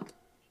this up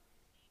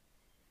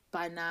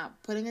by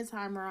not putting a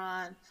timer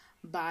on,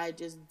 by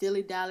just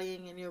dilly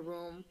dallying in your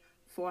room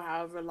for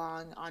however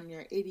long on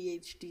your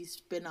ADHD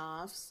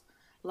spin-offs.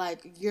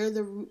 Like you're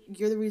the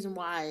reason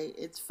why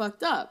it's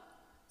fucked up.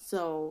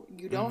 So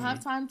you don't have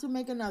Mhm. time to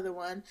make another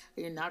one.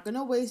 You're not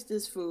gonna waste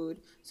this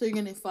food, so you're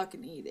gonna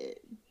fucking eat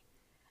it.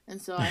 And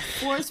so I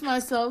forced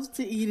myself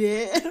to eat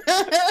it.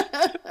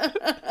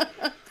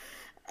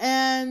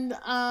 And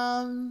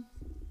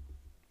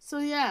so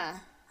yeah,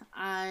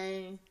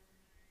 I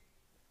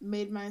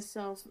made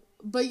myself,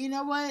 but you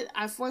know what,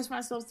 I forced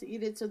myself to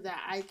eat it so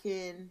that I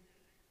can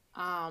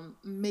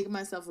make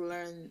myself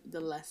learn the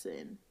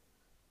lesson.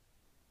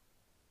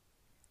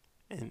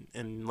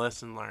 And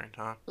lesson learned,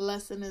 huh?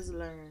 Lesson is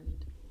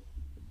learned.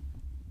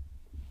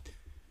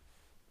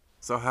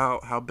 So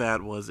how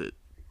bad was it?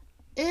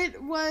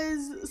 It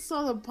was,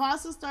 so the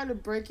pasta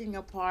started breaking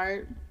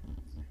apart,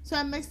 so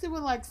I mixed it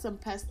with like some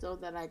pesto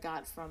that I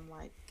got from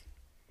like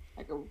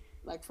a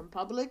like from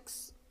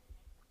Publix,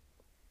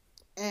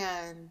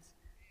 and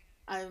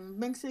I'm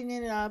mixing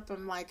it up.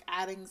 I'm like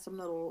adding some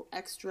little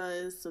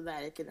extras so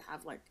that it can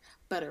have like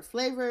better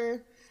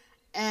flavor.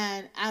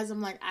 And as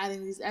I'm like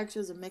adding these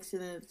extras and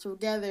mixing it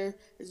together,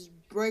 it's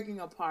breaking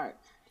apart.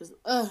 Just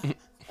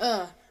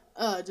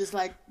just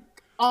like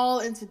all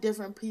into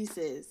different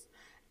pieces.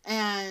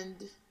 And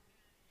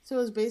so it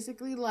was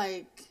basically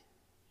like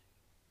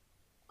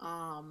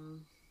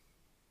um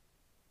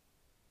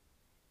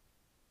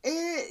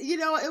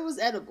it was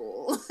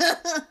edible.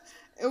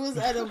 It was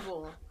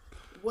edible.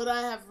 Would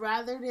I have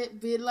rathered it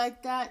be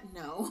like that?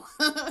 No.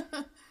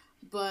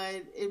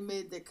 But it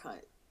made the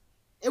cut.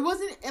 It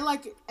wasn't and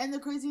like and the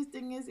craziest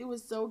thing is it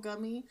was so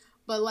gummy,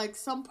 but like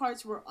some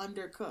parts were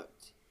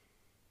undercooked.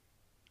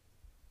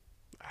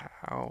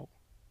 How?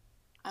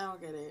 I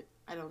don't get it.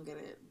 I don't get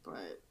it,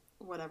 but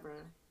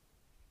whatever.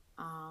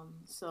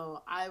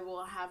 So I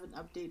will have an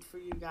update for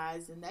you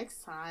guys the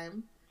next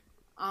time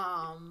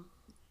um,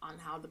 on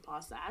how the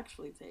pasta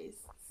actually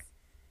tastes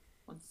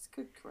once it's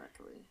cooked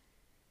correctly.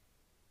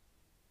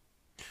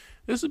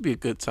 This would be a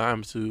good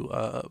time to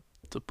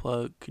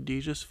plug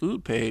Khadijah's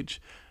food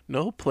page.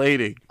 No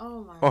plating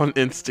Oh my on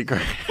gosh.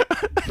 Instagram.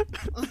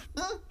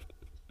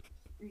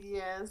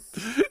 Yes.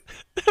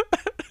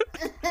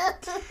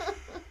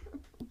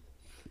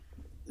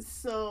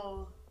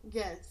 So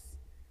yes,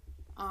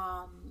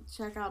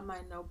 check out my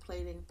no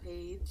plating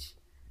page.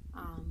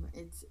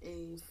 It's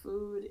a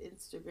food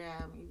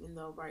Instagram, even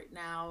though right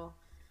now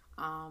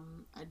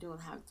I don't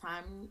have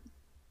time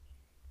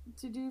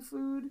to do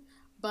food,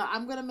 but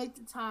I'm gonna make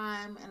the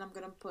time and I'm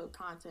gonna put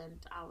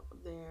content out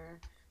there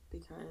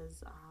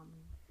because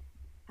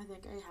I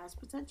think it has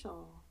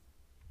potential.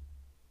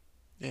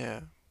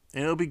 Yeah.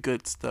 And it'll be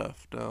good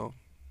stuff, though.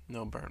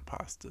 No burnt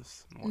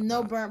pastas and No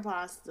whatnot. burnt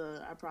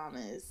pasta, I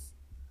promise.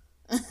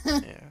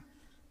 Yeah.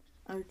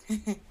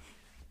 Okay.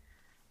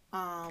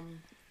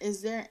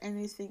 Is there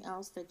anything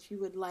else that you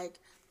would like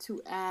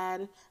to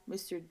add,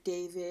 Mr.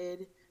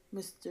 David,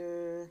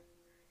 Mr.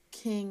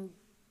 King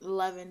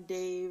 11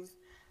 Dave,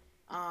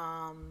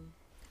 um,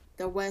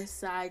 the West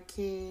Side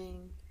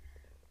King?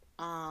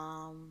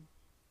 Um,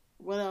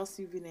 what else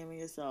you be naming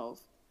yourself?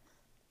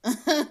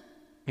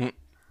 Mm.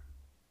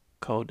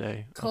 Cold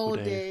Day, Uncle Cold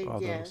Dave, Day, all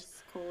those.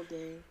 yes, Cold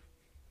Day.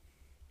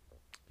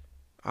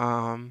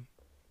 Um,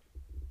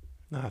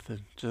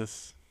 Nothing.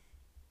 Just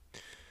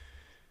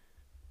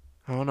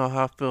I don't know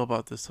how I feel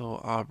about this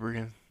whole Aubrey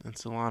and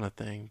Solana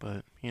thing,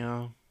 but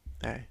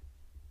hey,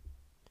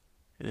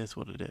 it is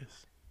what it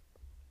is.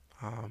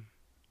 Um,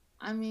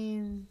 I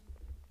mean,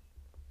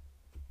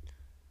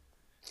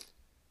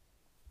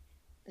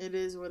 it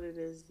is what it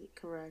is.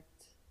 Correct.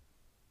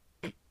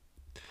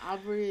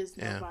 Aubrey is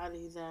yeah,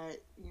 nobody that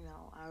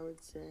I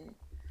would say.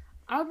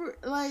 Aubrey,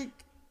 like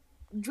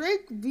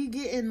Drake, be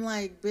getting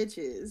like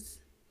bitches.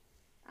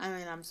 I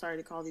mean, I'm sorry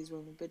to call these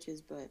women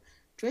bitches, but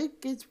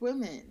Drake gets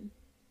women,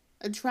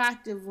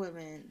 attractive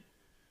women.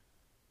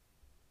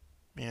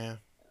 yeah,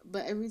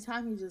 But every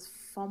time he just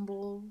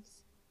fumbles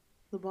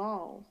the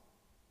ball.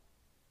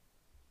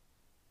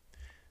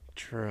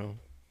 true.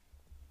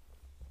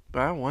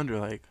 But I wonder,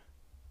 like,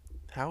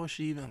 how was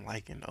she even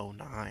like in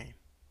 '09?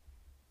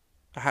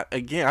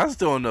 Again, I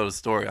still don't know the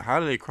story. How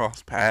did they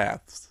cross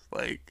paths?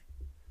 Like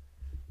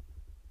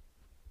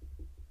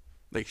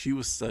she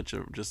was such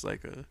a just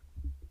like a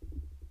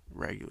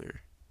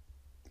regular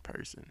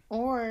person.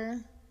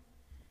 Or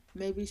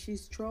maybe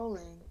she's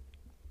trolling.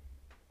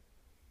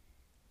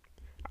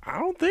 I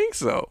don't think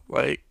so.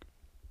 Like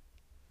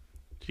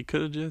she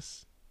could have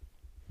just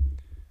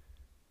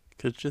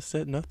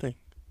said nothing.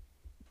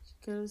 She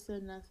could have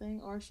said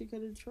nothing, or she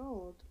could have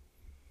trolled.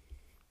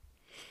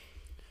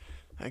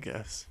 I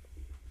guess.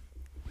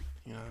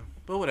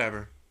 But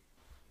whatever.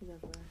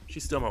 Whatever.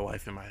 She's still my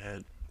wife in my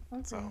head,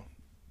 Okay. so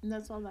And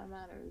that's all that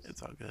matters.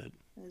 it's all good.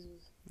 Is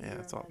just Yeah, your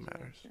that's all that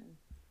matters. imagination.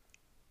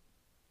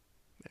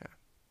 Yeah,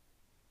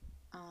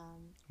 Um.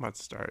 I'm about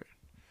to start.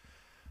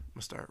 I'm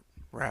gonna start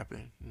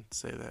rapping and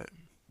say that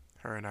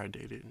her and I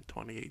dated in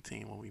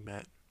 2018 when we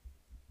met.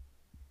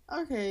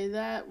 Okay,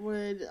 that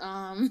would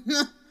um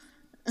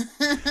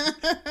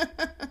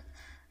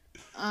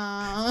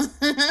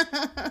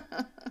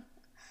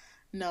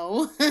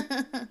no.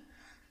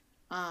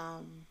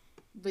 um.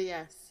 But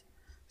yes.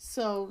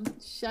 So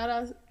shout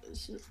out.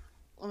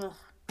 Ugh,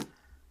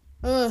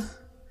 ugh.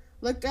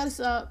 Look us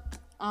up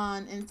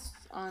on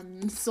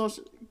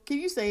social. Can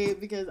you say it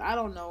because I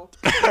don't know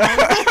what I'm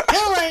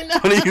doing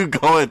right What are now. you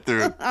going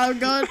through? I'm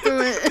going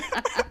through it.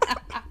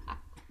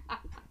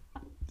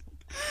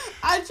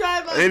 I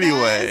tried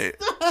Anyway,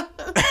 my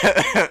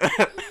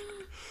best.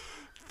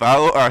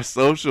 follow our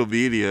social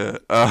media.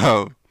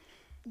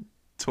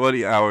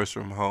 20 hours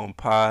from home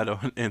pod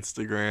on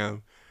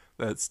Instagram.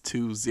 That's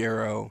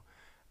 20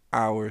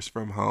 hours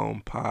from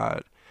home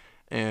pod,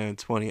 and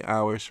 20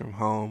 hours from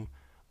home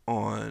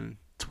on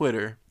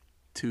Twitter.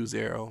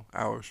 20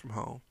 hours from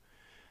home.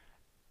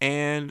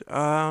 And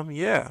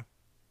yeah,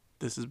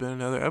 this has been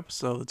another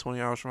episode of the 20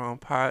 Hours from Home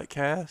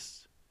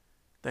podcast.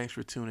 Thanks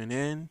for tuning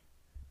in,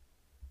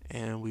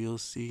 and we'll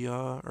see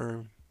y'all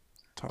or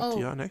talk to Oh,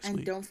 y'all next and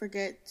week. don't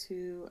forget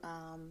to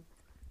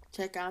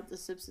check out the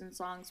Sips and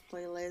Songs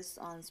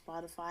playlist on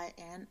Spotify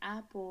and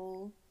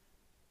Apple.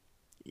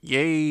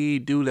 Yay,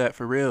 do that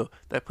for real.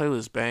 That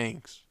playlist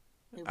bangs.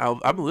 It I've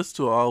really been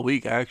listening to it all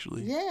week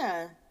actually.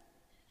 Yeah,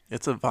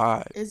 It's a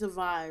vibe. it's a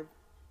vibe.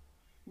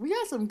 We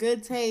got some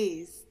good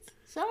taste.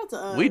 Shout out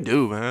to We us.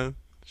 do, man.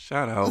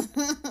 Shout out.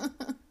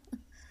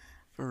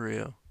 For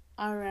real.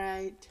 All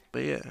right.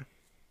 But yeah.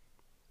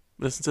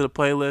 Listen to the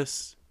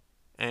playlist.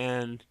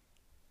 And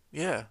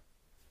yeah.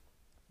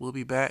 We'll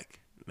be back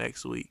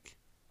next week.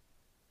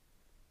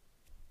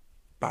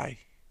 Bye.